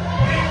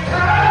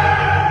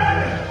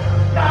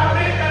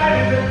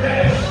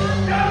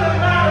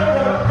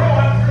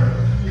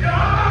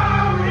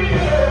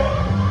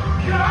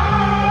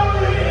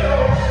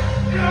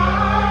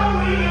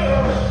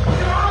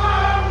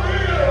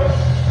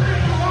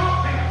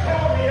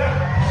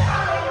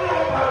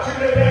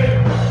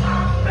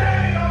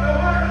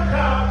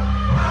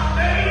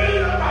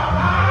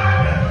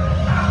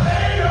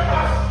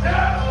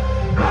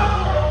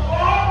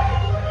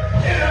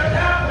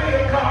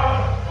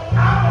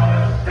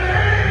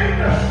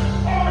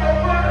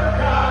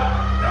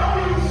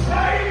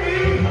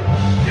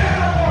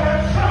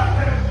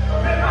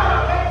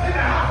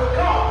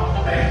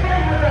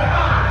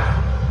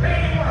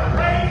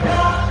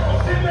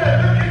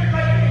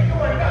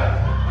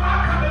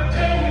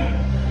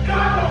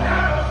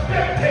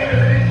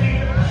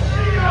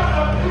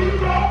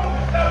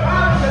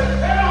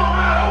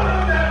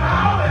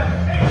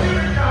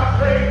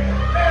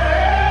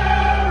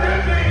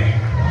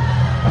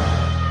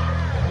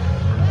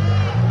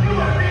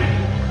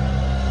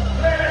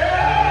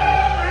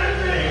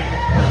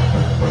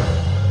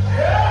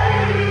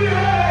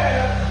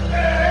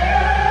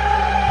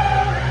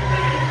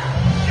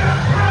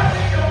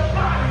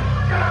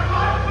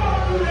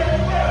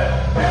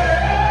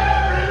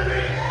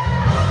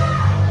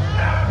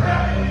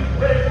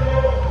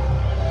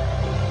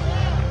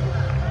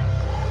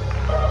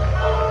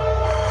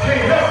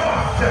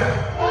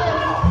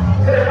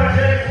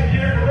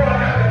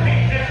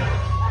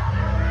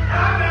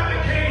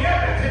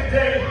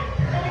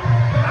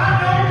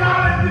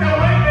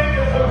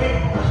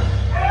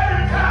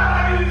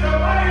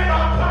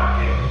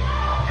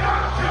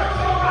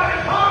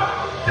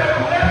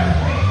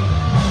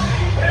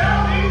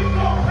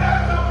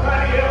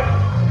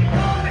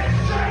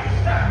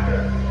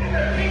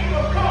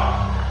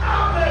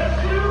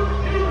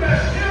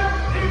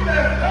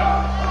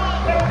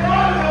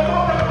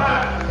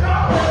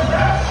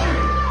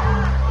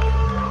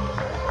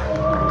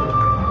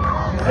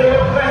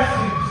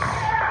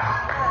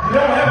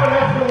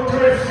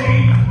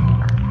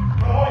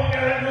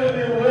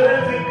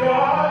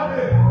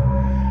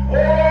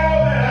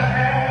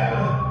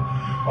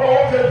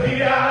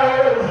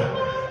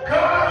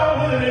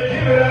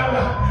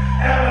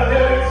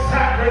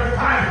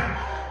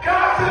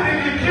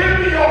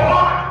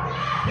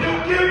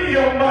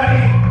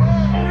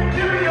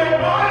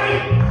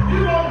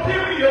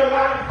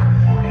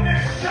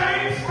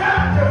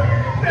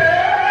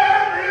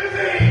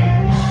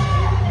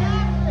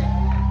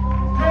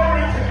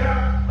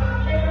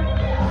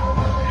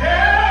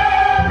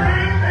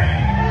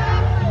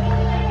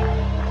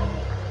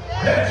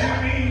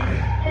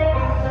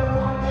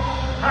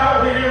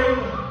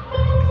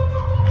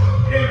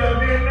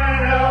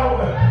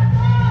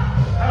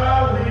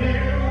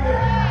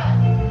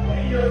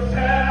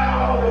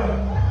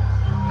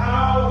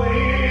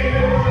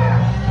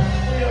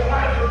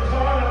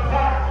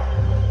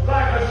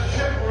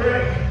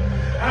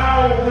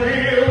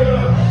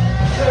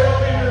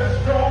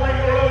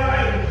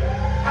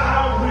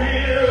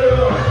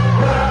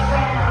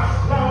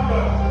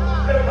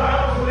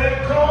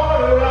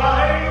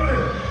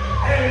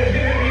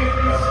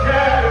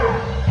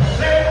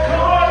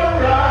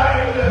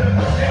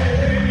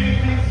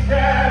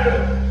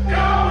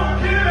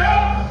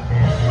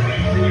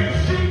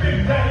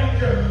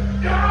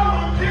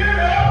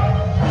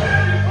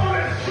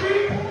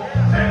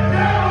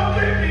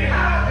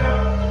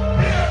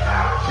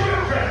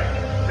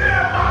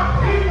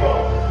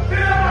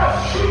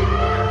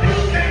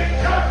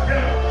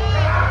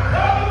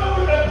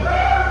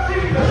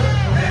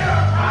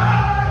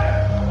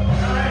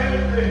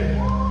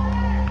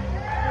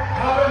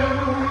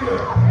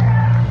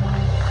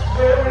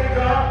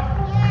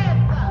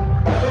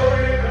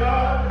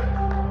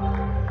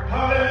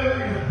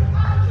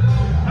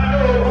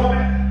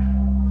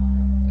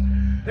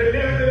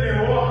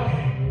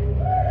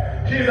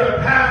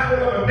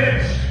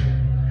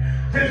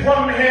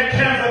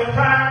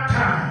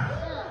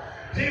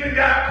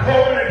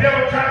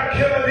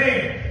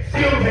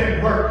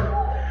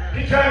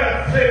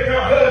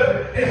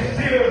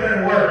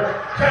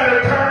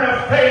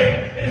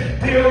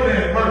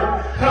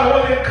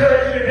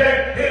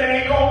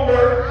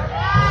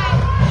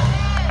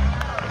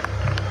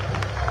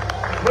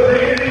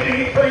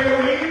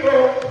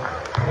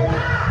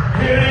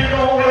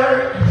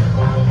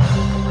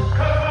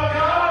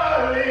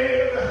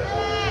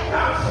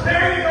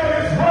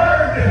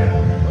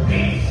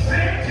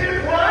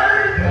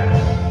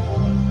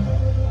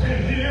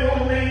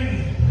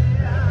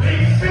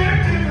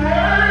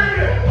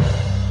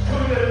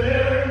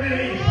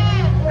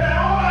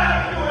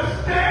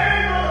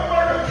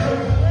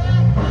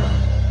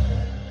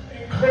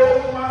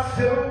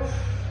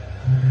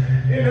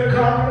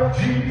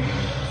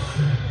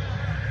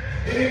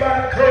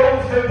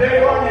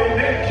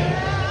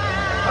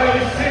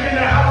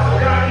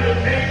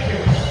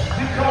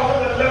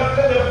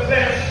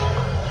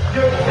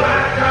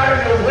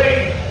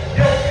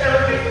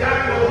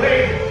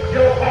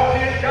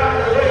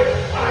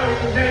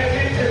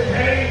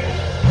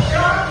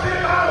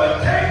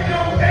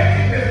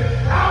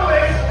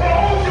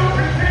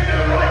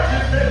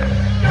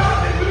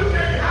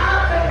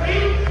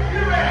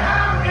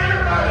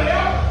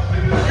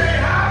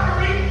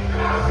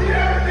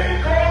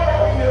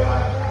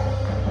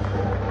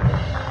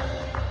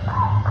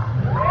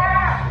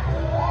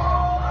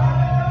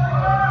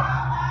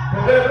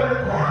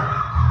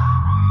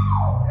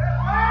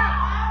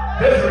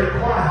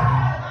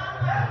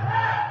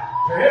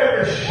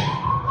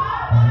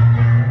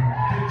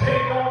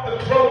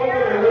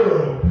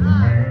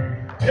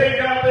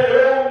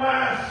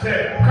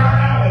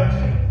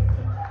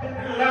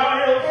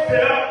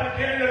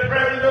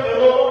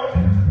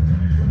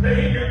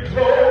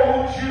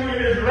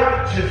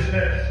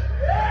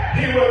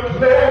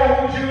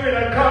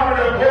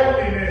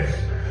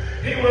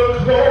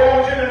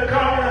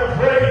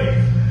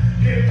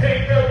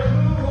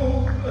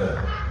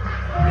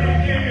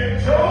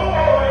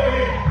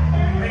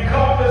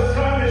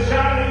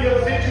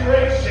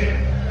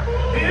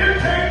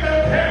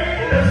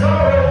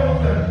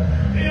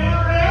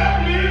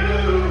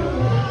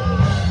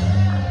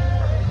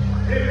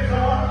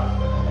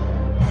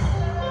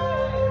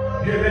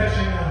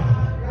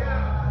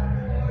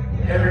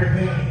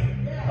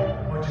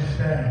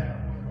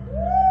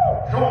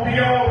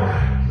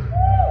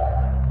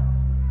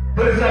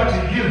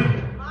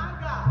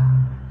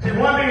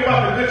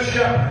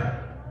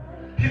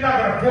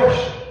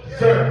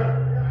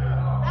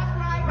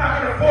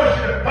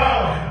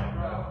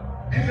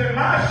 He said,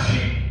 my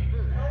sheep,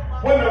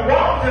 when the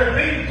robbers and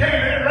the thieves came,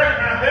 they didn't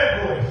recognize their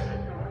voice.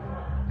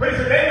 But he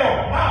said, they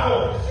know my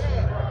voice.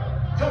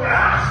 So when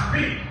I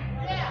speak,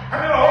 I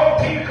mean, the whole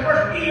TV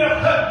commercial, E.F.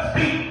 Hutton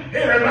speak,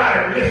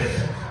 everybody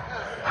listens.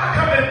 I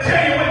come to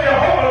tell you when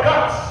Jehovah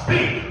God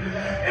speak,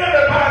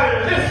 everybody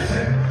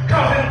listen.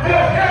 Because it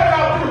forth carries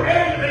out through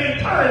ages and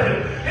eternity.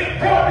 It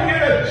forth begin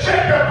to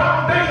shake the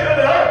foundation of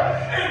the earth.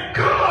 And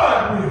God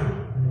will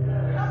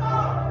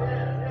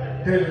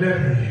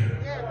deliver you.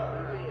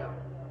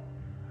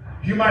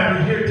 You might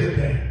be here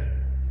today.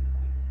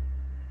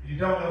 You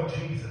don't know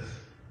Jesus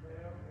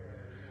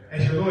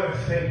as your Lord and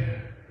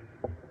Savior.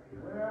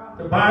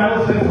 The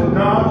Bible says, for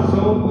God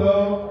so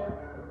loved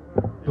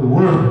the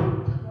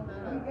world,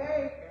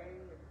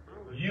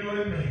 you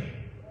and me,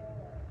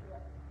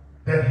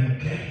 that he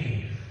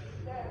gave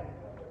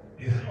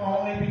his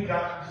only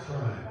begotten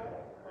Son,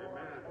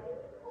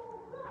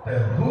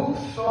 that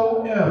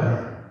whosoever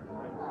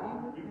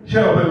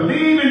shall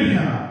believe in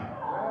him,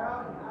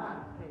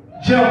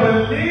 shall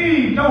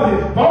believe, know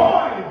his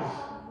voice,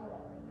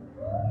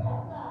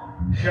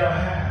 shall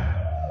have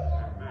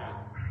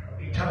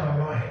eternal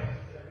life.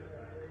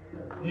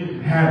 You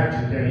can have it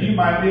today. You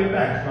might be a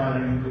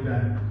backslider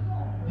today.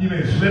 You've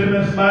been slipping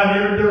and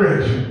sliding every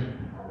direction.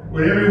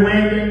 With every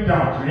wind and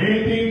doctrine.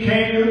 Anything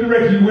came in your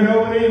direction, you went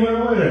over there, you went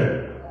over there.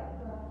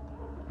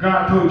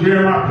 God told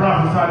Jeremiah,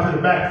 prophesy to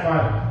the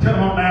backslider. Tell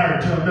them I'm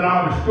married to them, that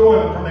I'll restore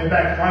them from their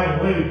backsliding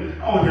ways.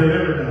 I will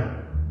deliver them.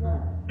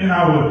 And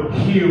I will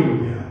heal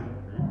them.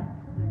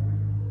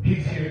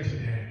 He's here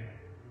today.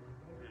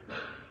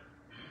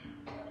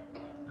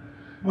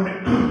 When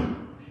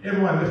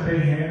everyone lift their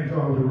hands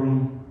all over the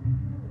room.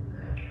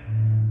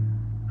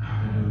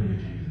 Hallelujah,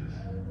 Jesus.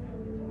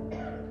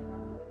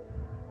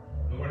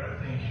 Lord, I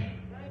thank you.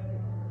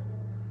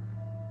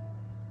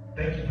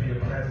 Thank you for your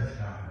presence,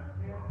 God.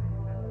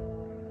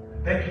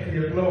 Thank you for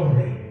your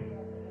glory.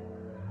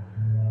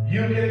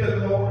 You get the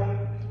glory.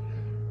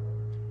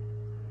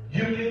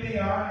 You get the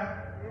honor.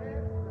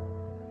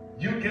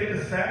 You get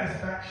the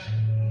satisfaction.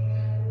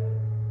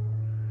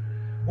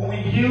 When we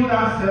yield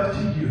ourselves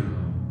to you,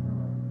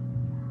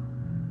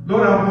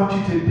 Lord, I want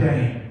you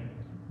today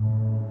to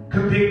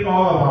convict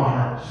all of our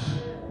hearts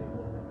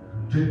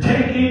to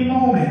take a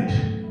moment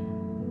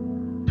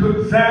to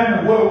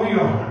examine where we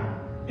are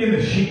in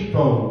the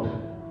sheepfold.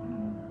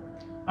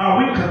 Are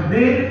we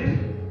committed?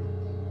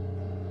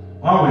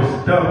 Are we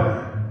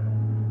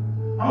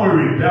stubborn? Are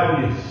we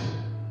rebellious?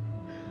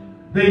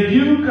 That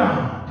you,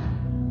 God,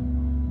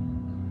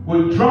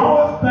 will draw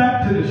us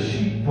back to the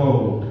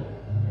sheepfold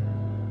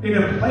in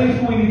a place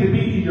where we need to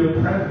be in your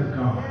presence,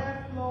 God.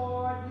 Yes,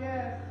 Lord,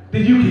 yes.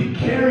 That you can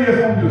carry us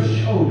on your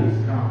shoulders,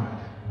 God.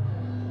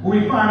 When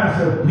we find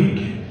ourselves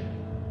weakened.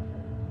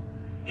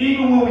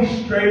 Even when we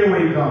stray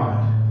away, God.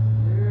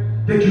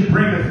 That you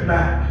bring us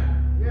back.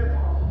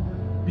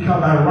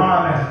 Because thy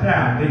rod and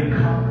staff, they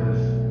comfort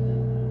us.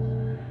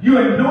 You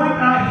anoint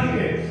our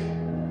heads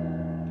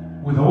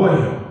with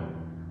oil.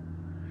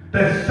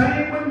 That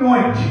same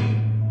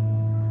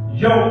anointing,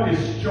 yoke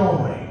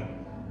destroying,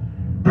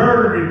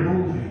 burden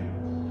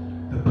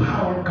removing, the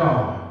power of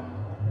God.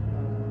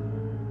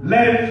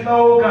 Let it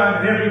flow,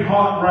 God, in every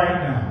heart right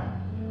now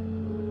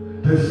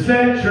to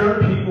set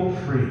your people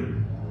free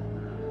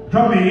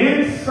from the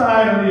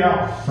inside and the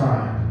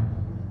outside,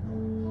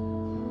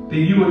 that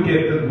you would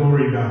get the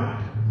glory, God.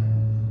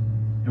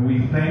 And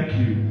we thank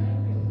you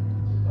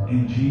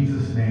in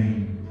Jesus'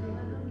 name.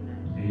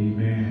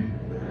 Amen.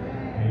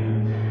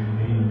 Amen.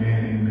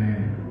 Amen. Amen.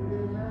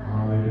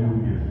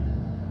 Hallelujah.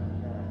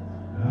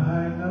 I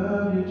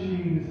love you,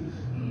 Jesus.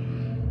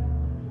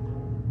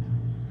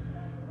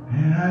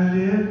 And I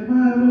lift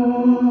my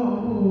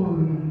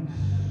voice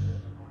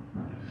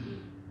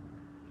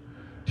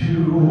to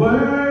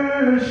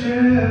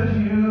worship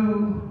you.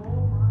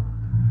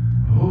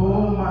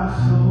 Oh, my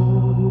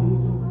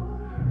soul,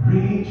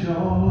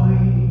 rejoice.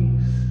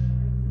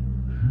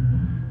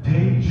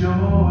 Take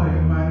joy,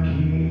 my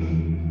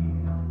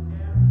King,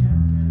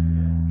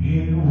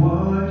 in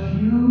what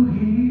you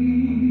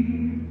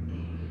hear.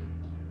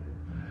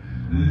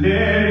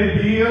 Let it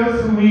be a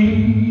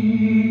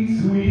sweet,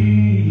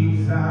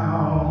 sweet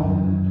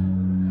sound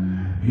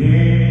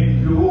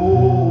in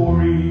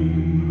glory.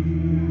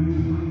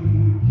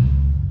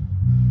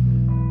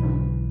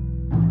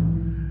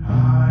 I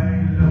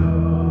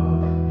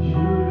love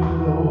you,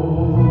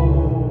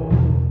 Lord,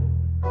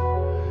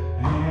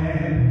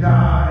 and I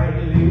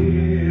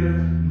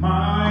lift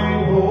my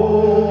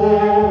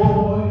voice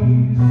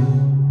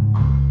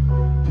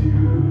to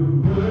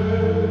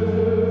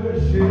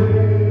worship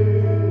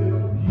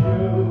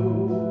you.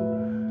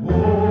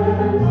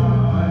 Oh,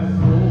 my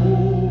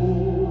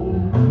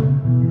soul,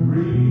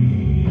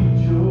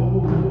 rejoice.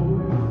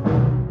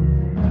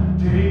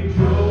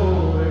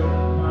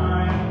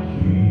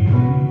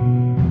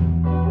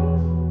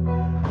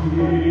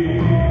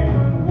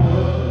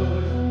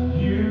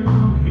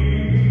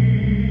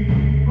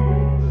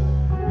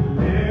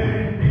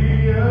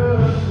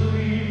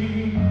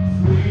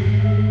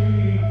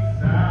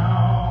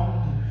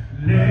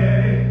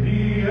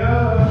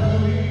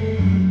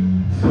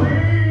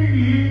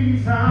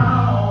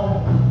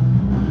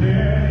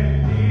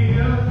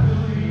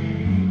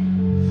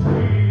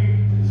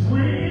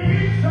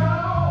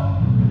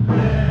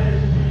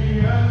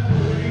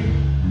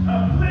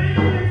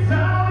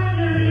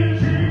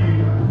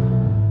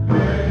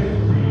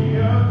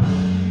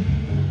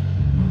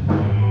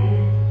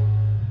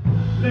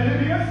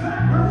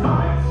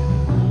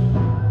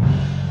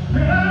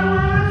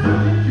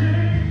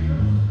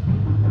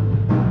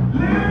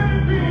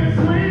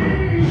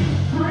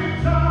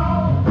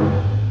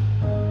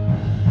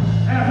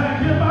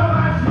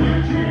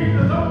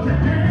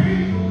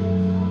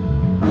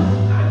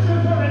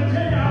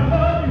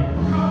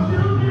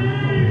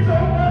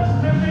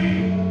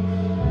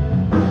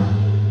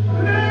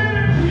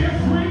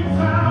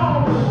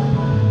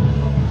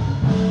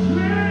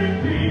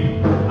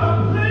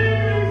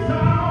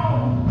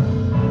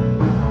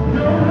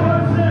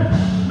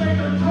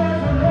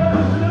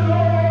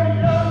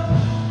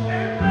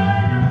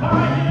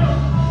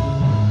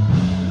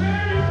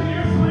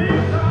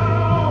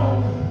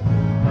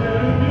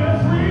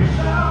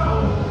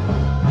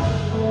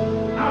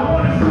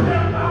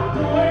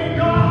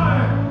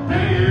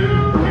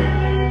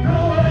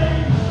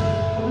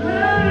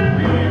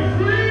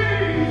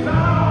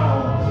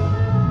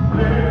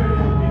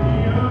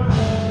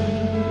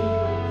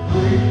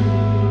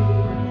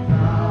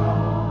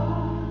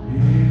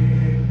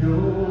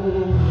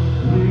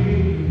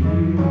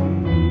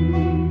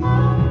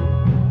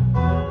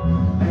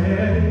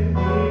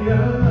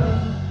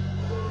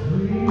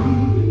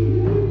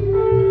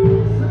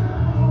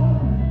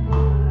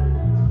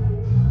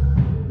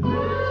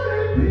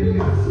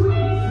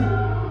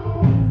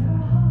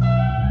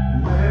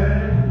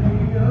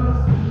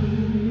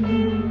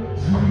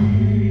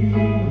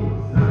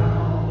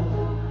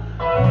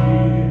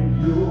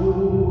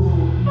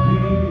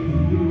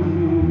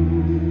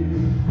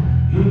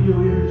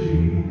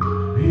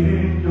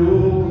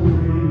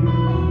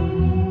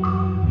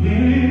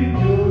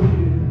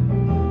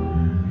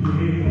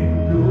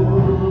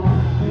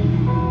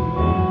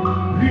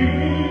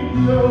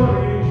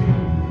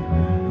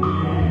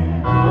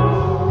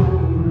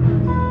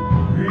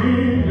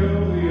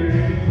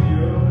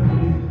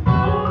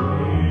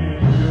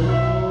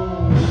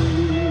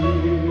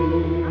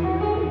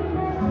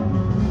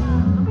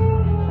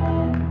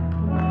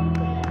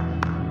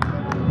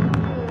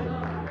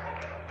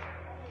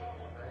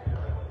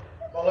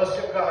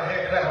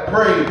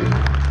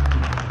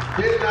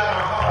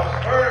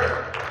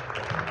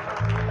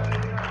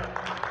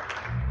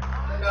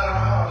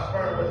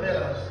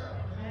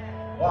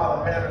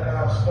 Father, man of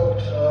God spoke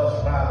to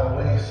us by the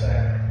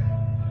wayside.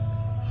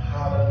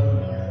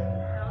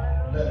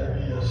 Hallelujah. Let it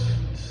be a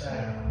sweet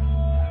sound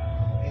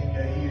in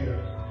your ear.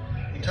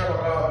 Eternal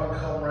God, we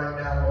come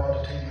right now,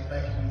 Lord, to tell you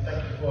thank you. We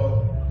thank you for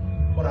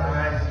what our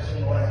eyes have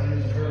seen, what our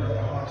ears have heard, what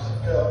our hearts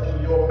have felt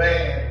through your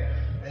man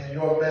and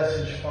your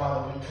message,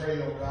 Father. We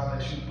pray, oh God,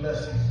 that you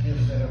bless these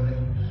gifts that have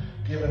been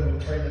given.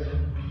 We pray that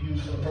it be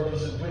used for the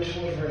purpose in which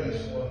it was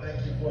raised for.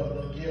 Thank you for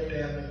the gift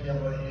and the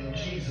giver. In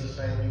Jesus'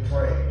 name we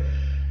pray.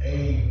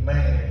 Amen.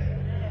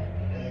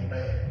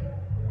 Amen.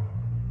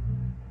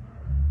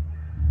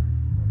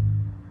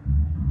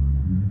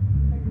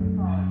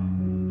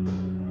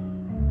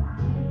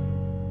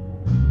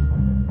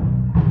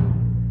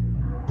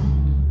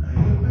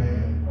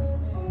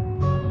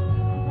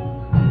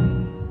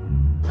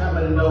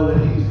 Know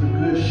that he's the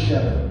good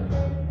shepherd.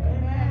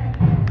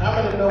 How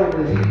many know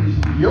that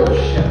he's your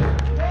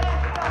shepherd?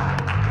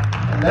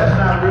 And that's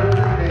not real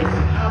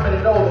convincing. How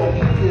many know that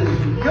he is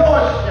your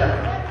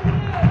shepherd?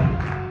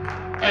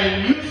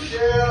 And you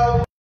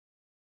shall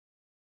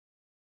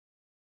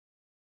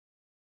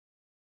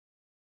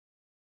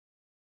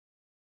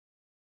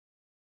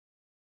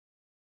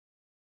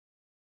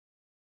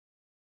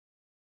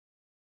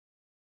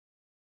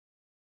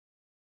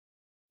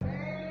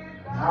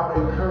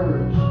I'm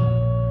encouraged.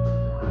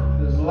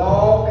 As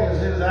long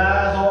as his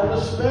eyes on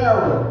the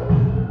sparrow,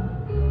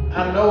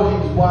 I know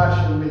he's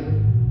watching me.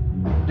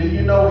 Do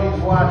you know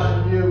he's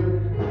watching you?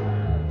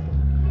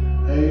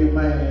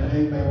 Amen.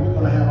 Amen. We're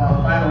going to have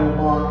our final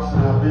remarks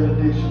and our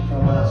benediction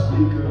from our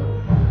speaker,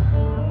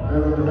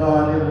 Reverend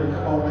Bernard Emery.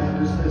 Come on,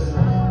 man, dismiss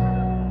us.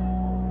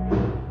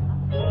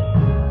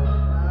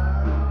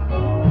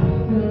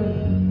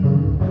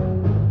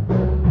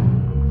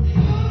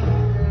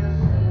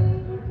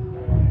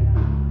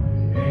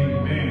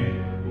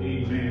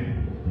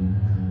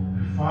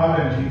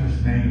 Father, in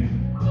Jesus'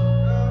 name,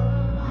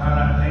 God,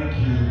 I thank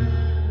you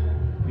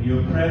for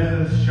your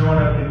presence showing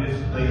up in this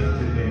place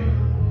today.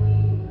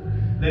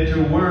 Let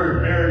your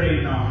word marinate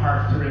in our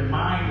hearts to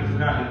remind us,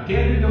 God, to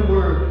get in the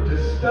word,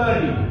 to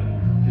study,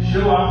 to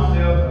show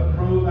ourselves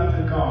approved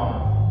unto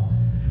God.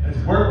 As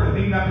work,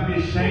 we need not to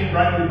be ashamed,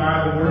 rightly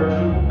by the word of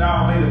truth.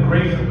 Now may the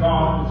grace of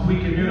God, the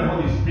sweet communion of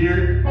the Holy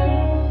Spirit,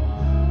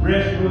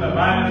 rest, rule, and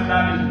abide in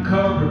us, to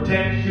cover,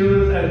 protect,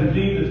 shield us as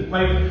we leave this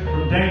place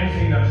from danger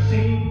seen or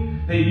unseen.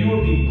 That you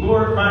will be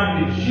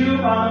glorified and shield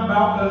round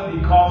about us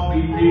because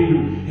we fear you.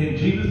 In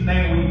Jesus'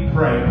 name we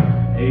pray.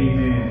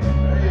 Amen.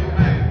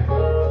 Amen.